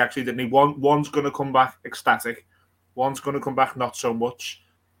did say, actually, didn't he? One's going to come back ecstatic, one's going to come back not so much.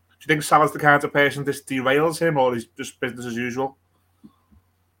 Do you think Salah's the kind of person this derails him, or is just business as usual?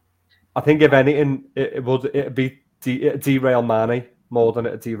 I think if anything, it'd be derail Mane more than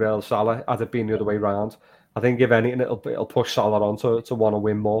it'd derail Salah, had it been the other way round. I think if anything, it'll push Salah on to want to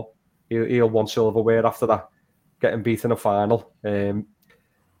win more. He'll want silverware after that, getting beat in a final.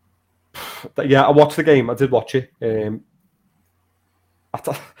 Yeah, I watched the game. I did watch it.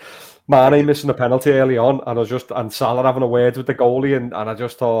 Mane missing a penalty early on, and Salah having a word with the goalie, and I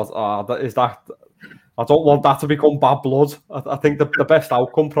just thought, I don't want that to become bad blood. I think the best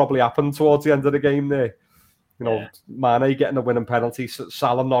outcome probably happened towards the end of the game there. Mane getting a winning penalty,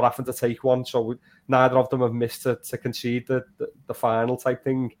 Salah not having to take one, so neither of them have missed to concede the final type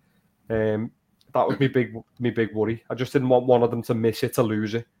thing. That was my big worry. I just didn't want one of them to miss it, to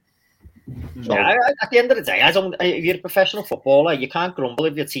lose it. So, yeah, at the end of the day, if you're a professional footballer, you can't grumble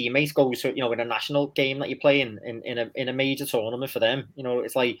if your teammate goes to, in a national game that you play in a major tournament for them.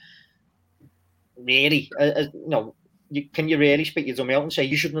 It's like, really, can you really spit your dummy out and say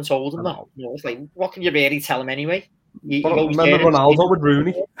you shouldn't have told him that? It's like, what can you really tell him anyway? Remember Ronaldo with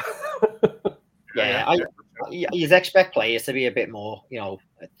Rooney? Yeah, you expect players to be a bit more,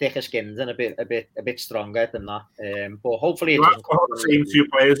 thicker skins and a bit stronger than that. But hopefully, it doesn't. The same two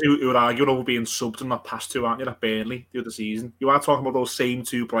players who were arguing over being subbed and not passed to, aren't you? At Burnley the other season, you are talking about those same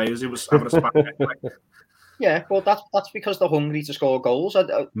two players who was having a smack. Yeah, well, that's because they're hungry to score goals.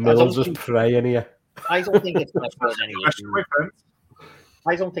 Mills is praying here. I don't think it's going to cause any.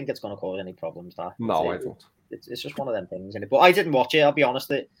 I don't think it's going to cause any problems. No, I don't. It's just one of them things, isn't it? But I didn't watch it. I'll be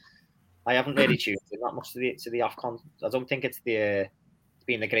honest. I haven't really tuned in that much to the AFCON. I don't think it's been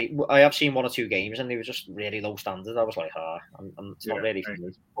the great. I have seen one or two games, and they were just really low standard. I was like, it's not really for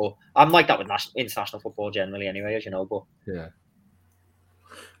me. But I'm like that with international football generally, anyway, as you know. But yeah.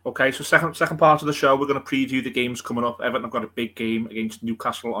 Okay, so second part of the show, we're going to preview the games coming up. Everton have got a big game against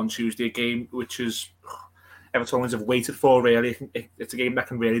Newcastle on Tuesday, a game which is Evertonians have waited for, really. It's a game that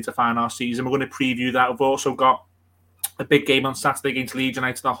can really define our season. We're going to preview that. We've also got a big game on Saturday against Leeds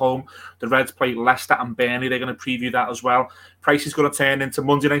United at home. The Reds play Leicester and Burnley. They're going to preview that as well. Price is going to turn into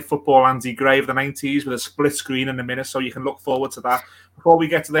Monday Night Football Andy Gray of the 90s with a split screen in a minute, so you can look forward to that. Before we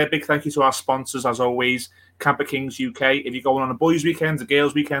get to there, big thank you to our sponsors, as always, Camper Kings UK. If you're going on a boys' weekend, a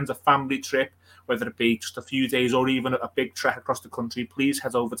girls' weekend, a family trip, whether it be just a few days or even a big trek across the country, please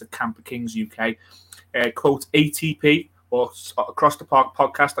head over to Camper Kings UK. Quote ATP or Across the Park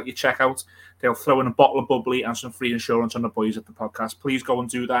podcast that you check out. They'll throw in a bottle of bubbly and some free insurance on the boys at the podcast. Please go and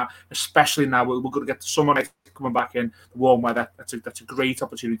do that, especially now we're going to get the summer nights coming back in, the warm weather. That's a great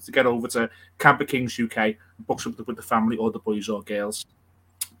opportunity to get over to Camper Kings UK and book something with the family or the boys or girls.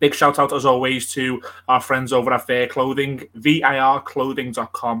 Big shout out, as always, to our friends over at Fair Clothing,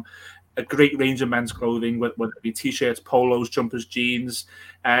 virclothing.com. A great range of men's clothing, whether it be t-shirts, polos, jumpers, jeans.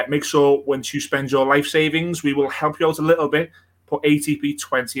 Make sure once you spend your life savings, we will help you out a little bit. Put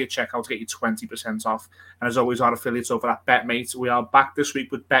ATP20 at checkout to get you 20% off. And as always, our affiliates over at BetMate. We are back this week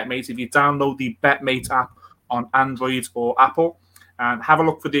with BetMate. If you download the BetMate app on Android or Apple, and have a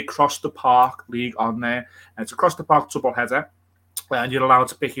look for the Across the Park League on there. And it's Across the Park double header. And you're allowed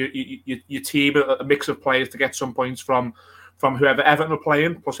to pick your team, a mix of players to get some points from whoever Everton are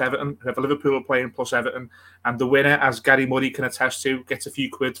playing, plus Everton, whoever Liverpool are playing, plus Everton. And the winner, as Gary Murray can attest to, gets a few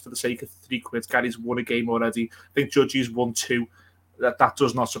quid for the sake of 3 quid. Gary's won a game already. I think Judgy's won 2. That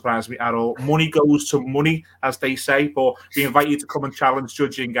does not surprise me at all. Money goes to money, as they say, but we invite you to come and challenge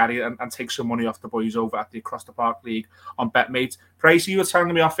Judgy and Gary and take some money off the boys over at the Across the Park League on BetMate. Tracy, you were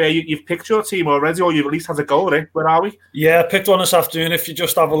telling me off air, you've picked your team already, or you've at least had a goal, right? Where are we? Yeah, I picked one this afternoon. If you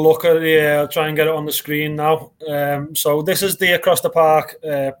just have a look at it, I'll try and get it on the screen now. So this is the Across the Park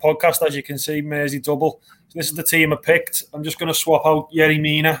podcast, as you can see, Mersey Double. So this is the team I picked. I'm just going to swap out Yerry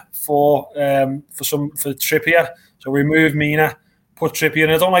Mina for Trippier. So remove Mina. Put Trippier,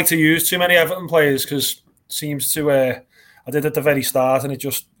 and I don't like to use too many Everton players because it seems to. I did at the very start, and it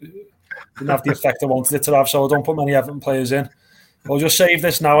just didn't have the effect I wanted it to have. So I don't put many Everton players in. I'll just save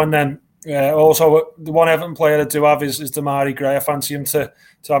this now and then. Also, the one Everton player I do have is Demarai Gray. I fancy him to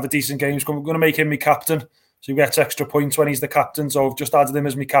have a decent game. I'm going to make him my captain, so he gets extra points when he's the captain. So I've just added him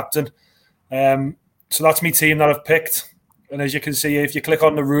as my captain. So that's my team that I've picked. And as you can see, if you click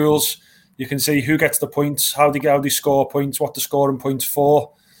on the rules, you can see who gets the points, how they score points, what they're scoring points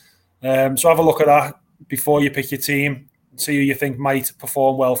for. So have a look at that before you pick your team, see who you think might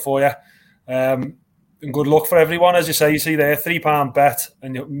perform well for you. and good luck for everyone. As you say, there, £3 bet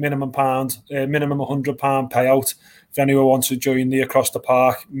and your minimum £100 payout. If anyone wants to join the Across the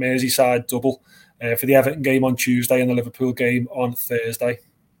Park Merseyside double for the Everton game on Tuesday and the Liverpool game on Thursday.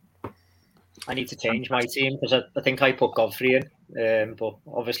 I need to change my team because I think I put Godfrey in, but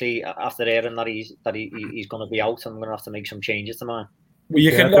obviously after hearing that he's going to be out, I'm going to have to make some changes to mine. Well,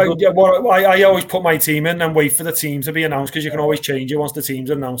 you can. I always put my team in and wait for the team to be announced because you can always change it once the team's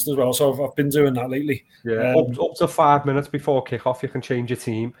announced as well. So I've been doing that lately. Yeah, up to 5 minutes before kickoff, you can change your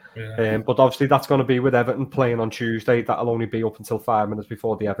team. Yeah. But obviously, that's going to be with Everton playing on Tuesday. That'll only be up until 5 minutes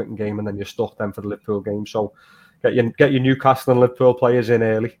before the Everton game, and then you're stuck then for the Liverpool game. So get your Newcastle and Liverpool players in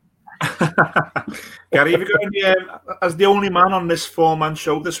early. Gary, have you got any, as the only man on this 4-man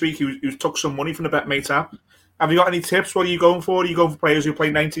show this week who took some money from the BetMate app? Have you got any tips? What are you going for? Are you going for players who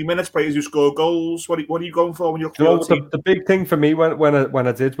play 90 minutes, players who score goals? What are you going for when you're the big thing for me when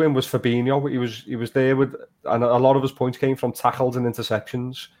I did win was Fabinho. He was there with, and a lot of his points came from tackles and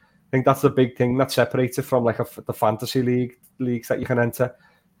interceptions. I think that's the big thing that separates it from like the fantasy leagues that you can enter.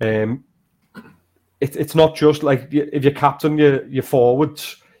 It's not just like if you captain your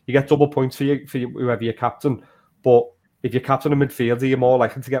forwards, you get double points for whoever you captain, but if you captain a midfielder, you're more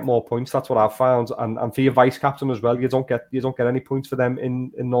likely to get more points. That's what I've found. And for your vice captain as well, you don't get any points for them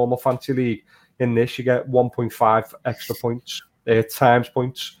in normal fantasy league. In this, you get 1.5 extra points, times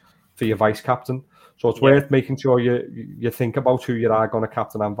points for your vice captain. So it's worth making sure you think about who you are going to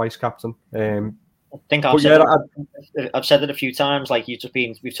captain and vice captain. I think I've said it a few times. Like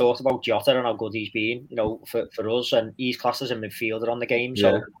we've talked about Jota and how good he's been, for us, and he's classed as a midfielder on the game.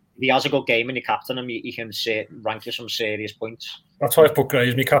 So if he has a good game and you captain him, he can rank you some serious points. That's why I've put Gray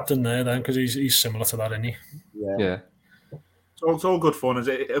as my captain there, then, because he's similar to that, isn't he? Yeah. So it's all good fun.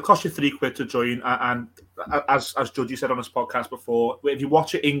 It'll cost you £3 to join, and as Judgy said on his podcast before, if you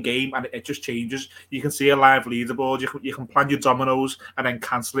watch it in game and it just changes, you can see a live leaderboard. You can plan your dominoes and then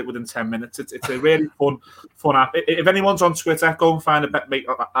cancel it within 10 minutes. It's a really fun app. If anyone's on Twitter, go and find a BetMate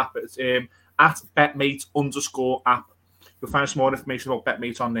app. It's at BetMate_app. You'll find some more information about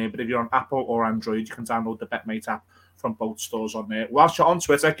BetMate on there. But if you're on Apple or Android, you can download the BetMate app from both stores on there. Whilst you're on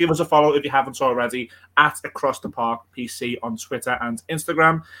Twitter, give us a follow if you haven't already at Across the Park PC on Twitter and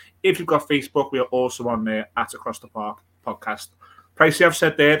Instagram. If you've got Facebook, we are also on there at Across the Park Podcast. Pricey, I've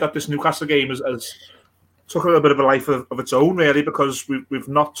said there that this Newcastle game has took a little bit of a life of its own, really, because we've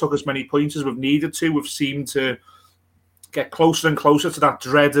not took as many points as we've needed to. We've seemed to get closer and closer to that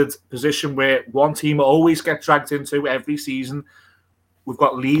dreaded position where one team always gets dragged into every season. We've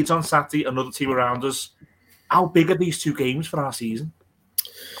got Leeds on Saturday, another team around us. How big are these two games for our season?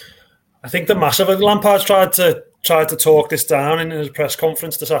 I think they're massive. Lampard's tried to talk this down in his press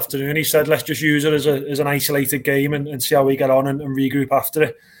conference this afternoon. He said, let's just use it as an isolated game and see how we get on and regroup after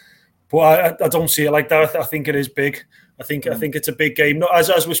it. But I don't see it like that. I think it is big. I think it's a big game.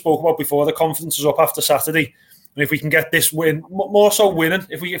 As we spoke about before, the confidence is up after Saturday. And if we can get this win, more so winning,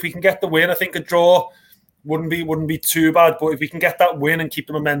 if we can get the win, I think a draw wouldn't be too bad. But if we can get that win and keep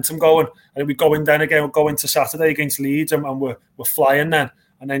the momentum going, and we go in then again, we'll go into Saturday against Leeds and we're flying then.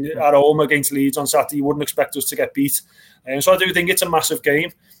 And then at home against Leeds on Saturday, you wouldn't expect us to get beat. So I do think it's a massive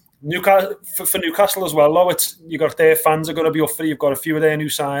game. Newcastle for Newcastle as well, though, you got their fans are going to be up for it. You've got a few of their new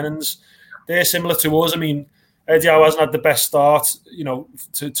signings. They're similar to us. I mean, Eddie Howe hasn't had the best start,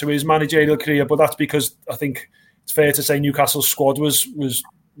 to his managerial career, but that's because I think it's fair to say Newcastle's squad was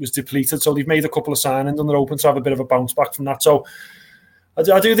depleted. So they've made a couple of signings and they're open to have a bit of a bounce back from that. So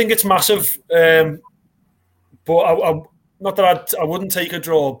I do think it's massive. But not that I wouldn't take a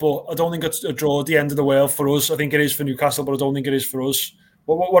draw, but I don't think it's a draw at the end of the world for us. I think it is for Newcastle, but I don't think it is for us.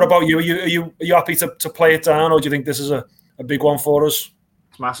 What about you? Are you happy to play it down, or do you think this is a big one for us?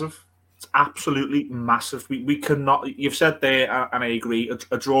 It's massive. It's absolutely massive. We cannot. You've said there, and I agree.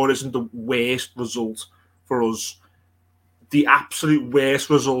 A draw isn't the worst result for us. The absolute worst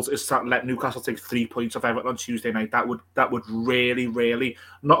result is to let Newcastle take 3 points off Everton on Tuesday night. That would really, really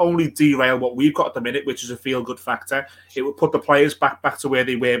not only derail what we've got at the minute, which is a feel-good factor. It would put the players back to where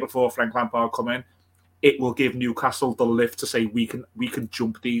they were before Frank Lampard come in. It will give Newcastle the lift to say we can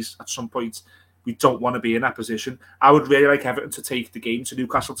jump these at some point. We don't want to be in that position. I would really like Everton to take the game to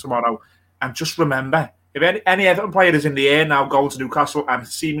Newcastle tomorrow. And just remember, if any Everton player is in the air now going to Newcastle and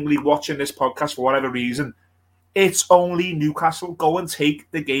seemingly watching this podcast for whatever reason, it's only Newcastle. Go and take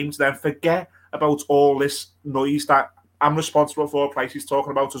the game to them. Forget about all this noise that I'm responsible for, Pricey's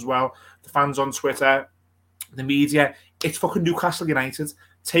talking about as well, the fans on Twitter, the media. It's fucking Newcastle United.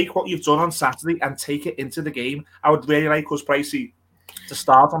 Take what you've done on Saturday and take it into the game. I would really like us, Pricey, to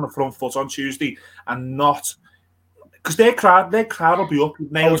start on the front foot on Tuesday and not... Because their crowd will be up.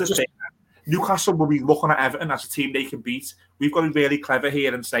 Newcastle will be looking at Everton as a team they can beat. We've got to be really clever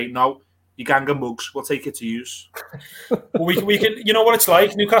here and say, no, you gang of mugs, we'll take it to use. Well, we can, you know what it's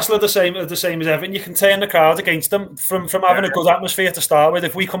like. Newcastle are the same as Everton. You can turn the crowd against them from having a good atmosphere to start with.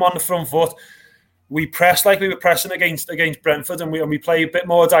 If we come on the front foot, we press like we were pressing against Brentford, and we play a bit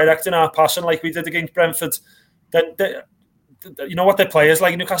more direct in our passing like we did against Brentford. Then you know what their players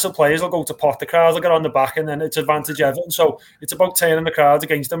like. Newcastle players will go to pot the crowd, they'll get on the back, and then it's advantage Everton. So it's about turning the crowd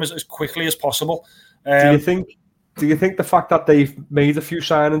against them as quickly as possible. Do you think the fact that they've made a few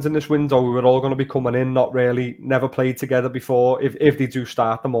signings in this window, we're all going to be coming in, never played together before, if they do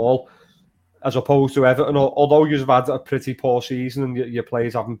start them all, as opposed to Everton, although you've had a pretty poor season and your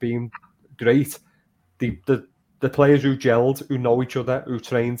players haven't been great, the players who gelled, who know each other, who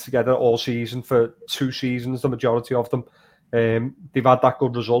trained together all season for 2 seasons, the majority of them, they've had that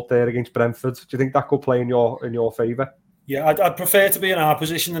good result there against Brentford. Do you think that could play in your favour? Yeah, I'd prefer to be in our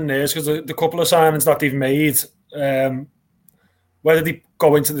position than theirs, because the couple of signings that they've made, whether they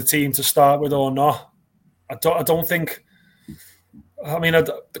go into the team to start with or not, I don't think. I mean,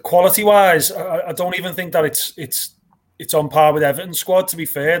 the quality-wise, I don't even think that it's on par with Everton's squad. To be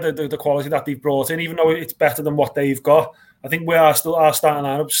fair, the quality that they've brought in, even though it's better than what they've got, I think our starting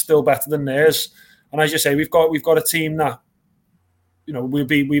lineup is still better than theirs. And as you say, we've got a team that, you know, we'll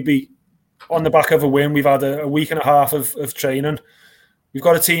be on the back of a win. We've had a week and a half of training. We've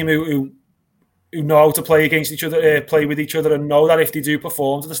got a team who know how to play against each other, play with each other, and know that if they do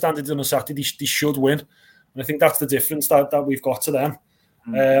perform to the standards on a Saturday, they should win. And I think that's the difference that we've got to them.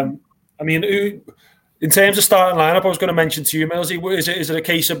 I mean, in terms of starting lineup, I was going to mention to you, Millsy, is it a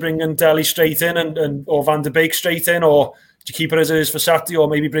case of bringing Dele straight in or Van der Beek straight in, or do you keep it as it is for Saturday, or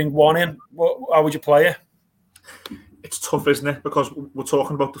maybe bring one in? How would you play it? It's tough, isn't it? Because we're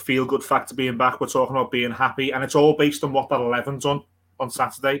talking about the feel-good factor being back, we're talking about being happy, and it's all based on what that 11's on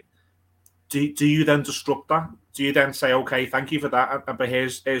Saturday. Do you then disrupt that? Do you then say, okay, thank you for that, but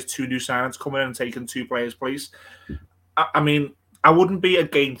here's 2 new signings coming in and taking 2 players' place? I mean, I wouldn't be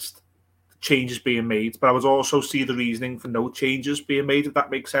against changes being made, but I would also see the reasoning for no changes being made, if that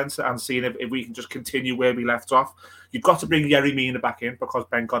makes sense, and seeing if we can just continue where we left off. You've got to bring Yerry Mina back in because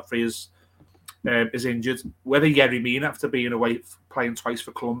Ben Godfrey is injured. Whether Yerry Mina, after being away playing twice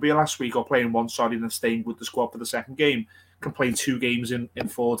for Colombia last week, or playing one, and staying with the squad for the second game, can play 2 games in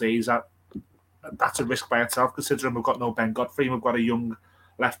 4 days, that's a risk by itself, considering we've got no Ben Godfrey and we've got a young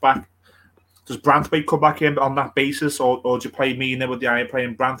left back. Does Branthwaite come back in on that basis, or do you play Mina with the eye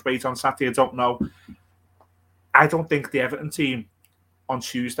playing Branthwaite on Saturday? I don't know. I don't think the Everton team on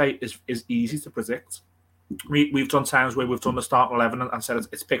Tuesday is easy to predict. We've done times where we've done the starting 11 and said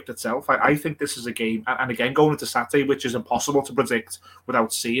it's picked itself. I think this is a game, and again, going into Saturday, which is impossible to predict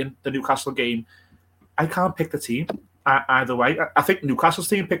without seeing the Newcastle game, I can't pick the team either way. I think Newcastle's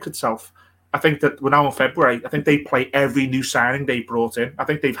team picked itself. I think that we're now in February. I think they play every new signing they brought in. I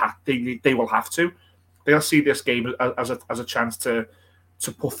think they will have to. They'll see this game as a chance to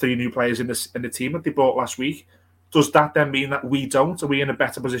put 3 new players in the team that they brought last week. Does that then mean that we don't? Are we in a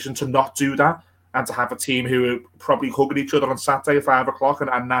better position to not do that and to have a team who are probably hugging each other on Saturday at 5 o'clock and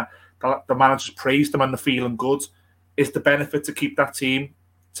the managers praise them and they're feeling good? Is the benefit to keep that team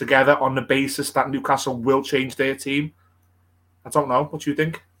together on the basis that Newcastle will change their team? I don't know. What do you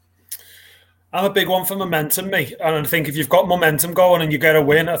think? I'm a big one for momentum, mate. And I think if you've got momentum going and you get a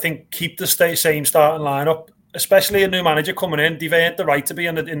win, I think keep the same starting lineup, especially a new manager coming in. They've earned the right to be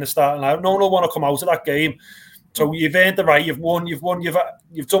in the starting lineup. No one will want to come out of that game. So you've earned the right. You've won. You've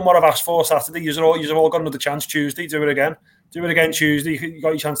done what I've asked for Saturday. You've all got another chance Tuesday. Do it again. Do it again Tuesday. You've got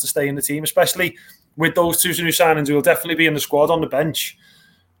your chance to stay in the team, especially with those 2 new signings who will definitely be in the squad on the bench.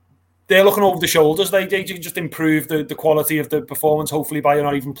 They're looking over the shoulders. They just improve the quality of the performance, hopefully, by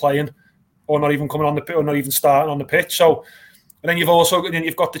not even playing, or not even coming on the pitch, or not even starting on the pitch. So, and then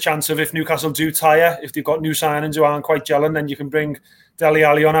you've got the chance of, if Newcastle do tire, if they've got new signings who aren't quite gelling, then you can bring Dele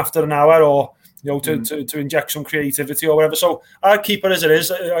Alli on after an hour, or to inject some creativity or whatever. So I'd keep it as it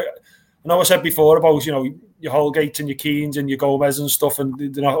is. I know I said before about your Holgates and your Keanes and your Gomez and stuff, and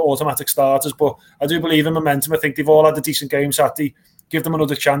they're not automatic starters, but I do believe in momentum. I think they've all had a decent game Saturday. Give them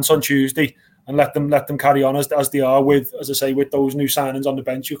another chance on Tuesday and let them carry on as they are with, as I say, with those new signings on the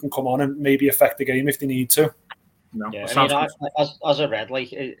bench who can come on and maybe affect the game if they need to. No, yeah, I mean, as I read,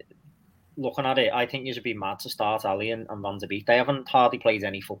 looking at it, I think you should be mad to start Ali and Van der Beek. They haven't hardly played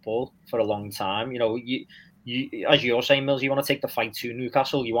any football for a long time. You as you're saying, Mills, you want to take the fight to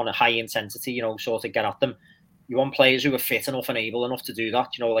Newcastle. You want a high intensity, sort of get at them. You want players who are fit enough and able enough to do that.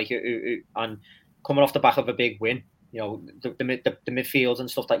 And coming off the back of a big win, the midfield and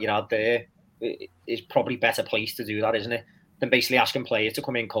stuff that you had there is probably better placed to do that, isn't it? than basically asking players to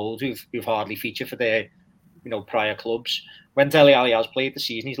come in cold who've hardly featured for their prior clubs. When Dele Alli has played the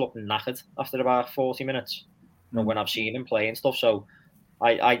season, he's looking knackered after about 40 minutes. When I've seen him play and stuff, so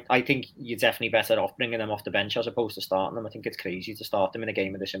I think you're definitely better off bringing them off the bench as opposed to starting them. I think it's crazy to start them in a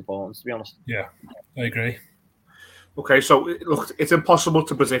game of this importance, to be honest. Yeah, I agree. Okay, so look, it's impossible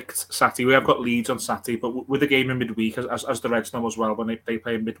to predict Saturday. We have got Leeds on Saturday, but with the game in midweek, as the Reds know as well, when they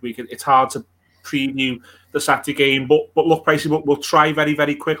play in midweek, it's hard to preview the Saturday game. But look, Pricey, we'll try very,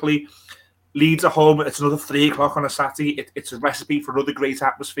 very quickly. Leeds at home, it's another 3 o'clock on a Saturday. It's a recipe for another great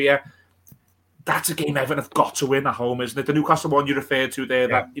atmosphere. That's a game Everton have got to win at home, isn't it? The Newcastle one you referred to there,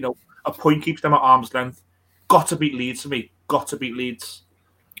 that a point keeps them at arm's length. Got to beat Leeds for me. Got to beat Leeds.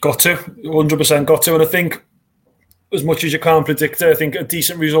 Got to, 100% got to. And I think, as much as you can't predict it, I think a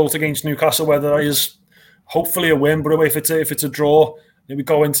decent result against Newcastle, whether that is hopefully a win, but if it's a draw, we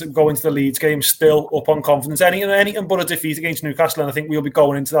go into the Leeds game still up on confidence. Anything but a defeat against Newcastle, and I think we'll be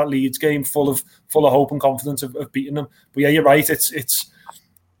going into that Leeds game full of hope and confidence of beating them. But yeah, you're right.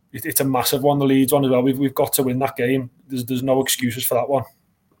 It's a massive one, the Leeds one as well. We've got to win that game. There's no excuses for that one.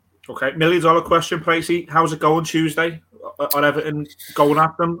 Okay, $1 million question, Pricey. How's it going Tuesday? Are Everton going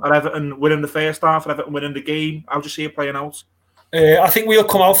at them? Are Everton winning the first half? Are Everton winning the game? How do you see it playing out? I think we'll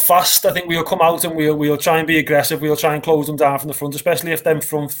come out fast. I think we'll come out and we'll try and be aggressive. We'll try and close them down from the front, especially if them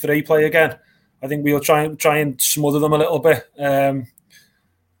front three play again. I think we'll try and smother them a little bit. And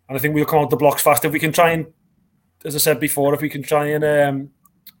I think we'll come out the blocks fast. If we can try and, as I said before, if we can try and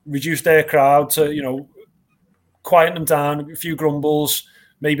reduce their crowd to, quieten them down, a few grumbles,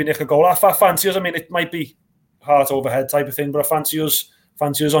 maybe nick a goal. I fancy us. I mean, it might be heart over head type of thing, but I fancy us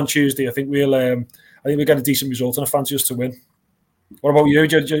on Tuesday. I think we'll get a decent result, and I fancy us to win. What about you?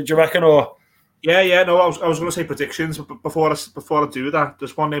 Do you reckon? Or yeah, no. I was going to say predictions, but before I do that,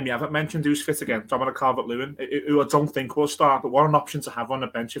 there's one name you haven't mentioned who's fit again. Dominic Calvert-Lewin, who I don't think will start, but what an option to have on the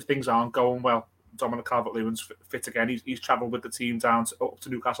bench if things aren't going well. Dominic Calvert-Lewin's fit again. He's travelled with the team up to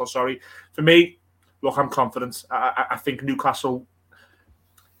Newcastle. Sorry, for me, look, I'm confident. I think Newcastle.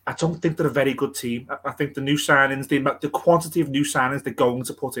 I don't think they're a very good team. I think the new signings, the quantity of new signings they're going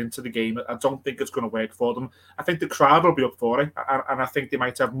to put into the game, I don't think it's going to work for them. I think the crowd will be up for it, and I think they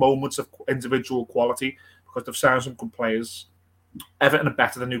might have moments of individual quality because they've signed some good players. Everton are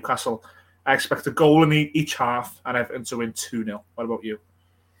better than Newcastle. I expect a goal in each half and Everton to win 2-0. What about you?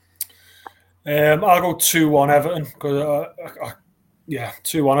 I'll go 2-1 Everton.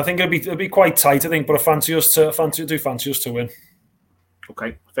 2-1. I think it'll be quite tight. I think, but I fancy us to win.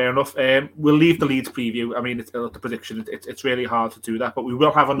 Okay, fair enough. We'll leave the Leeds preview. I mean, the prediction. It's really hard to do that, but we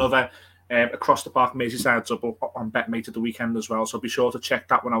will have another across the park Merseyside double on BetMate at the weekend as well. So be sure to check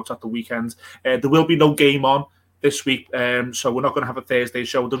that one out at the weekend. There will be no game on this week, so we're not going to have a Thursday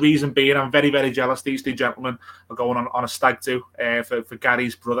show. The reason being, I'm very, very jealous. These two gentlemen are going on a stag do for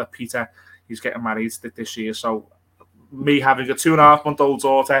Gary's brother Peter. He's getting married this year, so. Me having a 2.5-month-old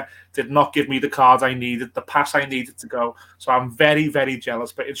daughter did not give me the card I needed, the pass I needed to go. So I'm very, very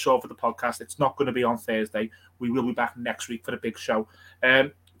jealous. But in short, for the podcast, it's not going to be on Thursday. We will be back next week for the big show.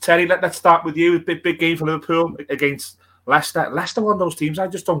 Terry, let's start with you. Big game for Liverpool against Leicester. Leicester, one of those teams I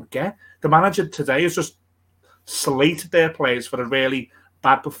just don't get. The manager today has just slated their players for a really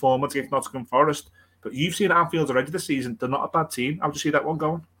bad performance against Nottingham Forest. But you've seen Anfield already this season. They're not a bad team. How do you see that one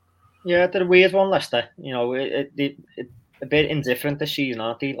going? Yeah, they're a weird one, Leicester. A bit indifferent this season,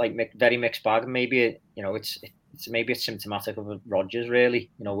 aren't they? Like very mixed bag. Maybe it's symptomatic of Rodgers, really.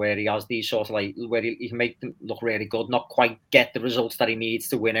 Where he has these sort of where he can make them look really good, not quite get the results that he needs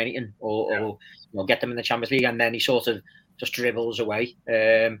to win anything, or get them in the Champions League, and then he sort of just dribbles away.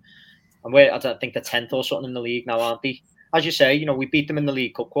 And I think the 10th or something in the league now, aren't they? As you say, we beat them in the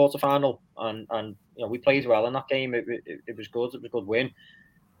League Cup quarter final, and we played well in that game. It was good. It was a good win.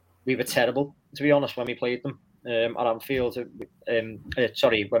 We were terrible, to be honest, when we played them at Anfield. When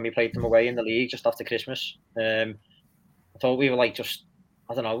we played them away in the league just after Christmas. I thought we were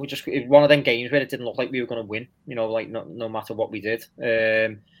one of them games where it didn't look like we were going to win. No matter what we did.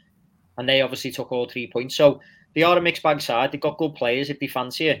 And they obviously took all 3 points. So they are a mixed bag side. They've got good players if they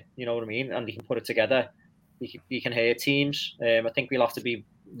fancy it. You know what I mean? And they can put it together. You can hurt teams. I think we'll have to be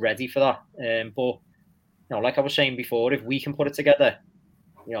ready for that. But like I was saying before, if we can put it together.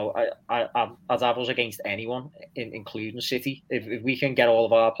 As apples against anyone, including City. If we can get all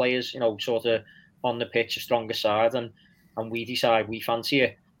of our players, sort of on the pitch, a stronger side, and we decide we fancy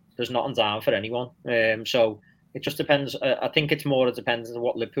it, there's nothing down for anyone. So it just depends. I think it depends on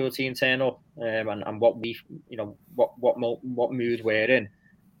what Liverpool team turn up, and what we, what mood we're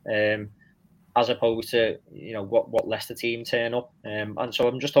in, as opposed to what Leicester team turn up. And so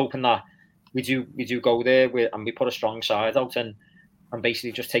I'm just hoping that we do go there and we put a strong side out and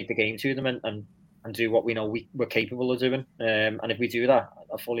basically just take the game to them and do what we know we're capable of doing. And if we do that,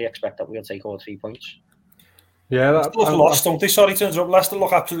 I fully expect that we'll take all 3 points. Yeah, they look lost, don't they? Sorry to interrupt. Leicester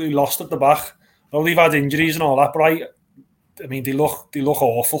look absolutely lost at the back. Well, they've had injuries and all that, but I mean, they look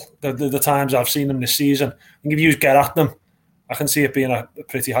awful. The times I've seen them this season, and if you get at them, I can see it being a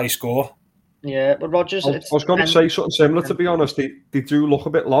pretty high score. Yeah, but Rodgers... I was going to say something similar, to be honest. They do look a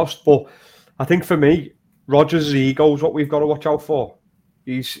bit lost, but I think for me, Rodgers' ego is what we've got to watch out for.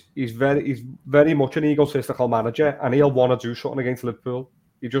 He's very much an egotistical manager, and he'll want to do something against Liverpool.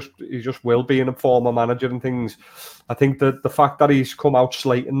 He just will be a former manager and things. I think that the fact that he's come out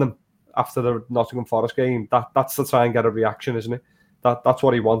slating them after the Nottingham Forest game, that's to try and get a reaction, isn't it? That's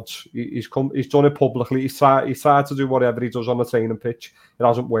what he wants. He's done it publicly. He's tried to do whatever he does on the training pitch. It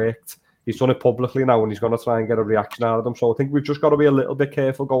hasn't worked. He's done it publicly now, and he's going to try and get a reaction out of them. So I think we've just got to be a little bit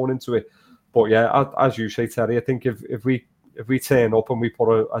careful going into it. But yeah, as you say, Terry, I think if we turn up and we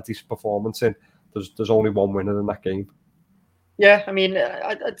put a decent performance in, there's only one winner in that game. Yeah, I mean,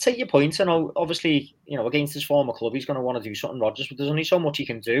 I'd take your point. And obviously, against his former club, he's going to want to do something, Rodgers, but there's only so much he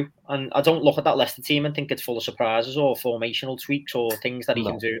can do. And I don't look at that Leicester team and think it's full of surprises or formational tweaks or things that he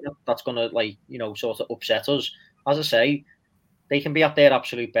can do that's going to, sort of upset us. As I say, they can be at their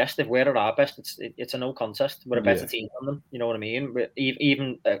absolute best. If we're at our best, it's a no contest. We're a better team than them. You know what I mean?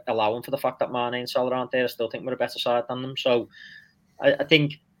 Even allowing for the fact that Mane and Salah aren't there, I still think we're a better side than them. So I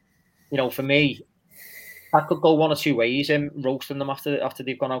think, for me, that could go one or two ways. Roasting them after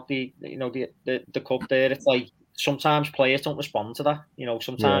they've gone out the cup there. It's like sometimes players don't respond to that.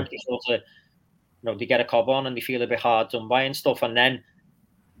 Sometimes they sort of, they get a cob on and they feel a bit hard done by and stuff, and then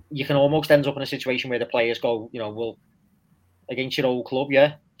you can almost end up in a situation where the players go, well, against your old club,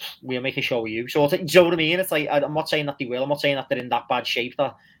 we'll make a show of you. So do you know what I mean? It's like, I'm not saying that they will. I'm not saying that they're in that bad shape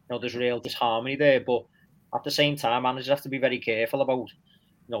that there's real disharmony there, but at the same time, managers have to be very careful about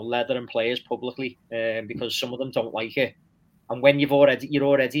leathering players publicly, because some of them don't like it. And when you're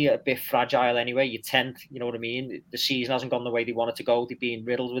already a bit fragile anyway, you're 10th, you know what I mean? The season hasn't gone the way they want it to go. They've been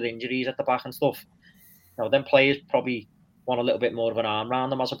riddled with injuries at the back and stuff. Then players probably want a little bit more of an arm around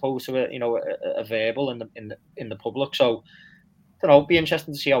them as opposed to a verbal in the public. So it'll be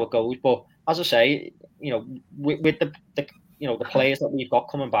interesting to see how it goes. But as I say, with the players that we've got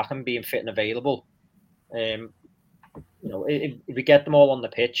coming back and being fit and available, if we get them all on the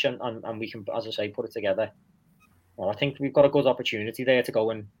pitch and we can, as I say, put it together, I think we've got a good opportunity there to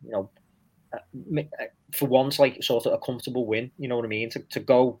go and, for once, like sort of a comfortable win, you know what I mean? To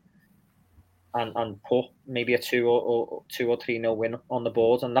go and put maybe a 2 or 3-0 win on the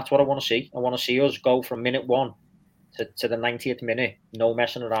board. And that's what I want to see. I want to see us go from minute 1 to the 90th minute, no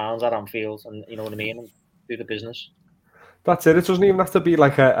messing around at Anfield, and you know what I mean, and do the business. That's it. It doesn't even have to be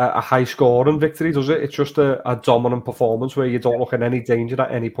like a high scoring victory, does it? It's just a dominant performance where you don't look in any danger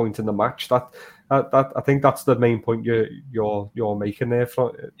at any point in the match. That I think that's the main point you're making there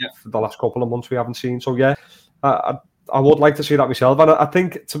for the last couple of months we haven't seen. So yeah, I would like to see that myself. And I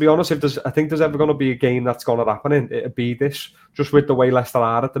think, to be honest, I think there's ever going to be a game that's going to happen in, it'd be this, just with the way Leicester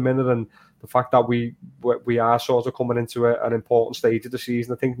are at the minute and the fact that we are sort of coming into an important stage of the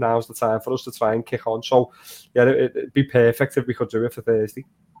season. I think now's the time for us to try and kick on. So yeah, it'd be perfect if we could do it for Thursday.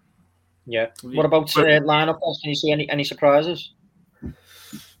 Yeah. What about lineup? Can you see any surprises?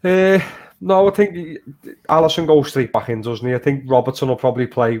 No, I think Alisson goes straight back in, doesn't he? I think Robertson will probably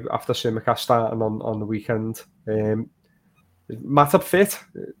play after Tsimikas starting on the weekend. Matip fit?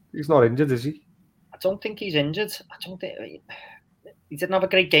 He's not injured, is he? I don't think he's injured. I don't think he didn't have a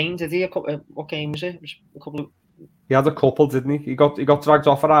great game, did he? What game was it? It was a couple of... He had a couple, didn't he? He got dragged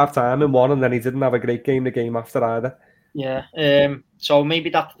off at half time in one, and then he didn't have a great game the game after either. Yeah. So maybe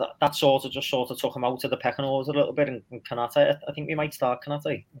that sort of took him out of the pecking order a little bit. And Konate, I think we might start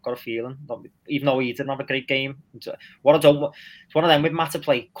Konate. I've got a feeling, even though he didn't have a great game. It's one of them with Matip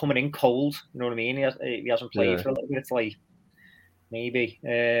like coming in cold. You know what I mean? He hasn't played for a little bit. It's like maybe,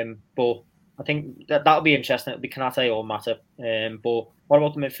 but I think that'll be interesting. It'll be Konate or Matip. But what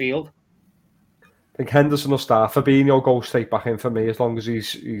about the midfield? I think Henderson will start. Fabinho goes straight back in for me as long as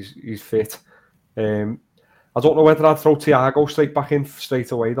he's fit. I don't know whether I'd throw Thiago straight back in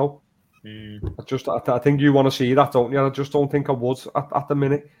straight away though. I think you want to see that, don't you? I just don't think I would at the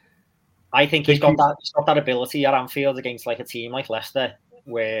minute. I think he's got that ability at Anfield against like a team like Leicester,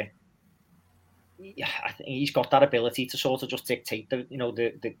 where I think he's got that ability to sort of just dictate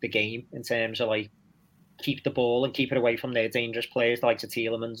the game in terms of like keep the ball and keep it away from their dangerous players like the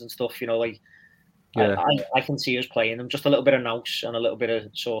Tielemans and stuff. I can see us playing them just a little bit of nous and a little bit of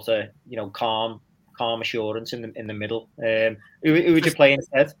sort of calm assurance in the middle. Who would you play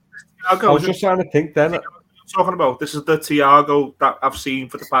instead? I was just trying to think then. Talking about this is the Thiago that I've seen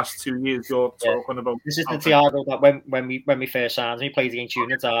for the past 2 years. You're talking about this is the Thiago that when we first signed him, he played against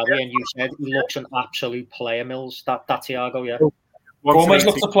Junior Derby, and you said he looks an absolute player, Mills. That Thiago, yeah. Gomez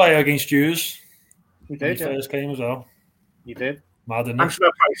looked a player against Jews. He did, first game as well. He did. Mad, isn't it? Actually,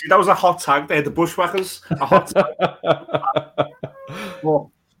 that was a hot tag there. The Bushwhackers, a hot tag.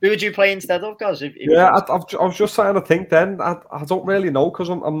 Well, who would you play instead of, guys? I was just trying to think then. I don't really know because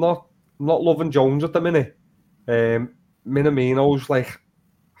I'm not loving Jones at the minute. Minamino's like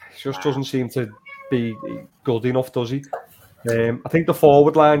just doesn't seem to be good enough, does he? I think the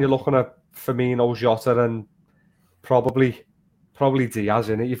forward line you're looking at Firmino, Jota, and probably Diaz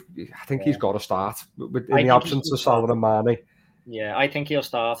in it. I think he's got to start in the absence of Salah and Mane. Yeah, I think he'll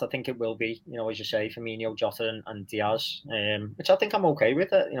start. I think it will be, as you say, Firmino, Jota, and Diaz, which I think I'm okay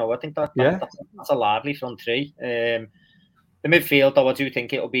with it. I think that's a lively front three. The midfield, though, I do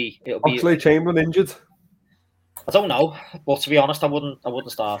think it'll be. Oxlade-Chamberlain injured. I don't know, but to be honest, I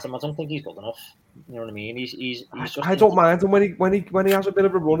wouldn't start him. I don't think he's good enough. You know what I mean? He's just. I don't mind him when he has a bit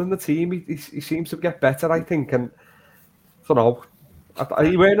of a run in the team. He seems to get better, I think. And I don't know.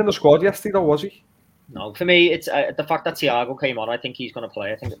 He weren't in the squad yesterday, though, was he? No, for me, it's the fact that Thiago came on. I think he's going to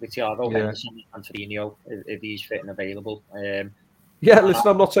play. I think it'll be Thiago, Henderson, and Firmino if he's fit and available. Listen,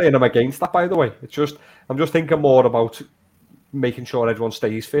 I'm not saying I'm against that, by the way. I'm just thinking more about making sure everyone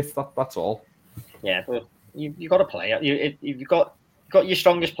stays fit. That's all. Yeah, but you got to play. If you've got your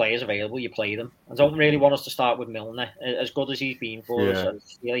strongest players available, you play them. I don't really want us to start with Milner, as good as he's been for us. I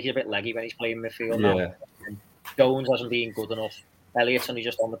feel like he's a bit leggy when he's playing midfield now. Jones hasn't been good enough. Elliott's only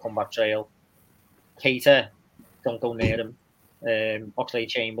just on the comeback trail. Keita, don't go near him.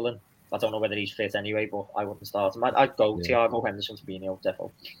 Oxlade-Chamberlain, I don't know whether he's fit anyway, but I wouldn't start him. I'd go Thiago, Henderson, Firmino,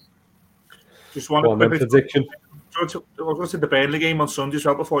 definitely. Just one prediction. I was going to say the Burnley game on Sunday as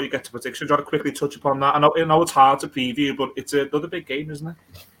well before you get to prediction. Do you want to quickly touch upon that? I know it's hard to preview, but it's another big game, isn't it?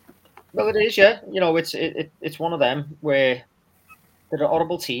 Well, it is, yeah. It's one of them where they're an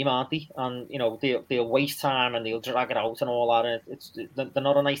horrible team, aren't they? And they'll waste time and they'll drag it out and all that. And they're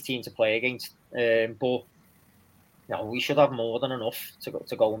not a nice team to play against. But we should have more than enough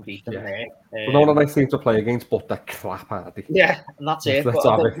to go and beat them there. They're not a nice team to play against, but they're crap, aren't they? Yeah, and that's it. Let's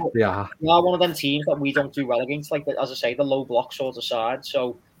have it. Yeah, we are one of them teams that we don't do well against. Like as I say, the low block sort of side.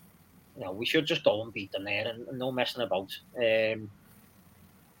 So we should just go and beat them there and no messing about.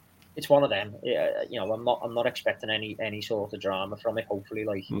 It's one of them. I'm not expecting any sort of drama from it. Hopefully,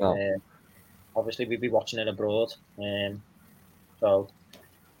 obviously we'll be watching it abroad. So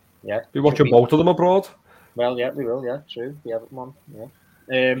yeah, be watching both of them abroad. Well, yeah, we will. Yeah, true. We have one. Yeah.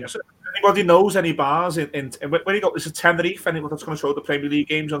 So anybody knows any bars in when you got this is Tenerife? Anyone that's going to show the Premier League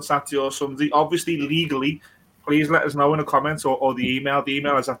games on Saturday or Sunday? Obviously, legally. Please let us know in the comments or the email. The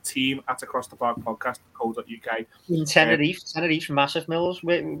email is at team@acrosstheparkpodcast.co.uk. In Tenerife, massive, Mills.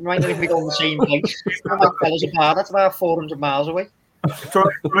 We might not even be going to the same place. That's about 400 miles away. Trying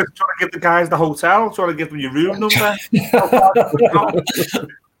to give the guys the hotel, trying to give them your room number.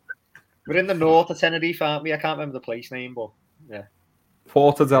 We're in the north of Tenerife, aren't we? I can't remember the place name, but yeah.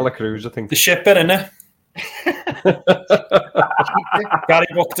 Porto de la Cruz, I think. The shipper, innit? Gary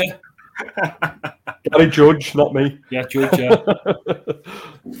booked it. Gary Judge, not me. Yeah, Judge. Yeah.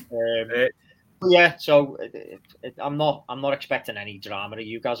 Yeah. So I'm not expecting any drama.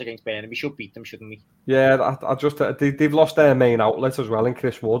 You guys against Burnley, we should beat them, shouldn't we? Yeah, I just they've lost their main outlet as well in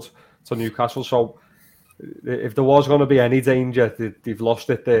Chris Wood to Newcastle. So if there was going to be any danger, they've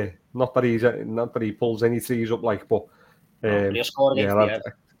lost it there. Not that he pulls any trees up, but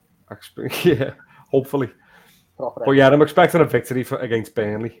hopefully. But yeah, I'm expecting a victory against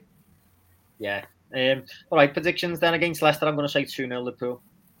Burnley. Yeah. All right, predictions then against Leicester. I'm going to say 2-0 Liverpool.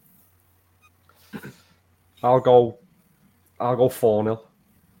 I'll go 4-0.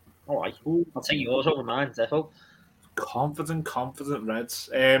 All right. I'll take yours over mine, Defo. Confident Reds.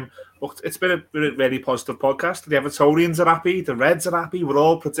 Look, it's been a really positive podcast. The Evertonians are happy. The Reds are happy. We're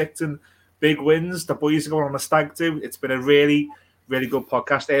all predicting big wins. The boys are going on a stag do. It's been a really, really good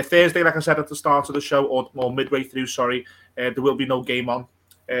podcast. Thursday, like I said at the start of the show, or midway through, sorry, there will be no game on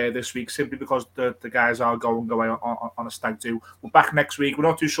this week simply because the guys are going on a stag do. We're back next week. We're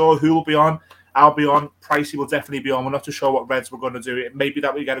not too sure who will be on. I'll be on. Pricey will definitely be on. We're not too sure what Reds we're going to do. It may be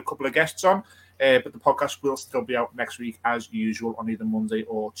that we get a couple of guests on, but the podcast will still be out next week as usual on either Monday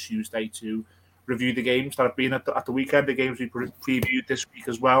or Tuesday to review the games that have been at the weekend. The games we previewed this week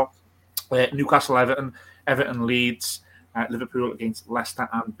as well. Newcastle, Everton, Leeds, Liverpool against Leicester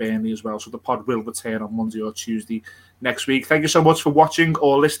and Burnley as well. So the pod will return on Monday or Tuesday next week. Thank you so much for watching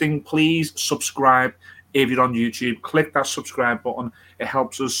or listening. Please subscribe If you're on YouTube, click that subscribe button. It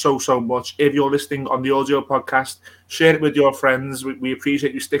helps us so much. If you're listening on the audio podcast, share it with your friends. We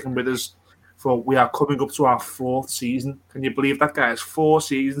appreciate you sticking with us. For we are coming up to our 4th season. Can you believe that, guys? 4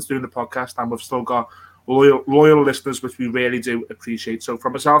 seasons doing the podcast, and we've still got loyal listeners, which we really do appreciate. So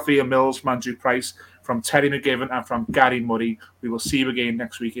from myself, Ian Mills, Mandrew Price, from Terry McGivern, and from Gary Murray, we will see you again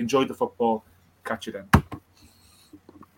next week. Enjoy the football. Catch you then.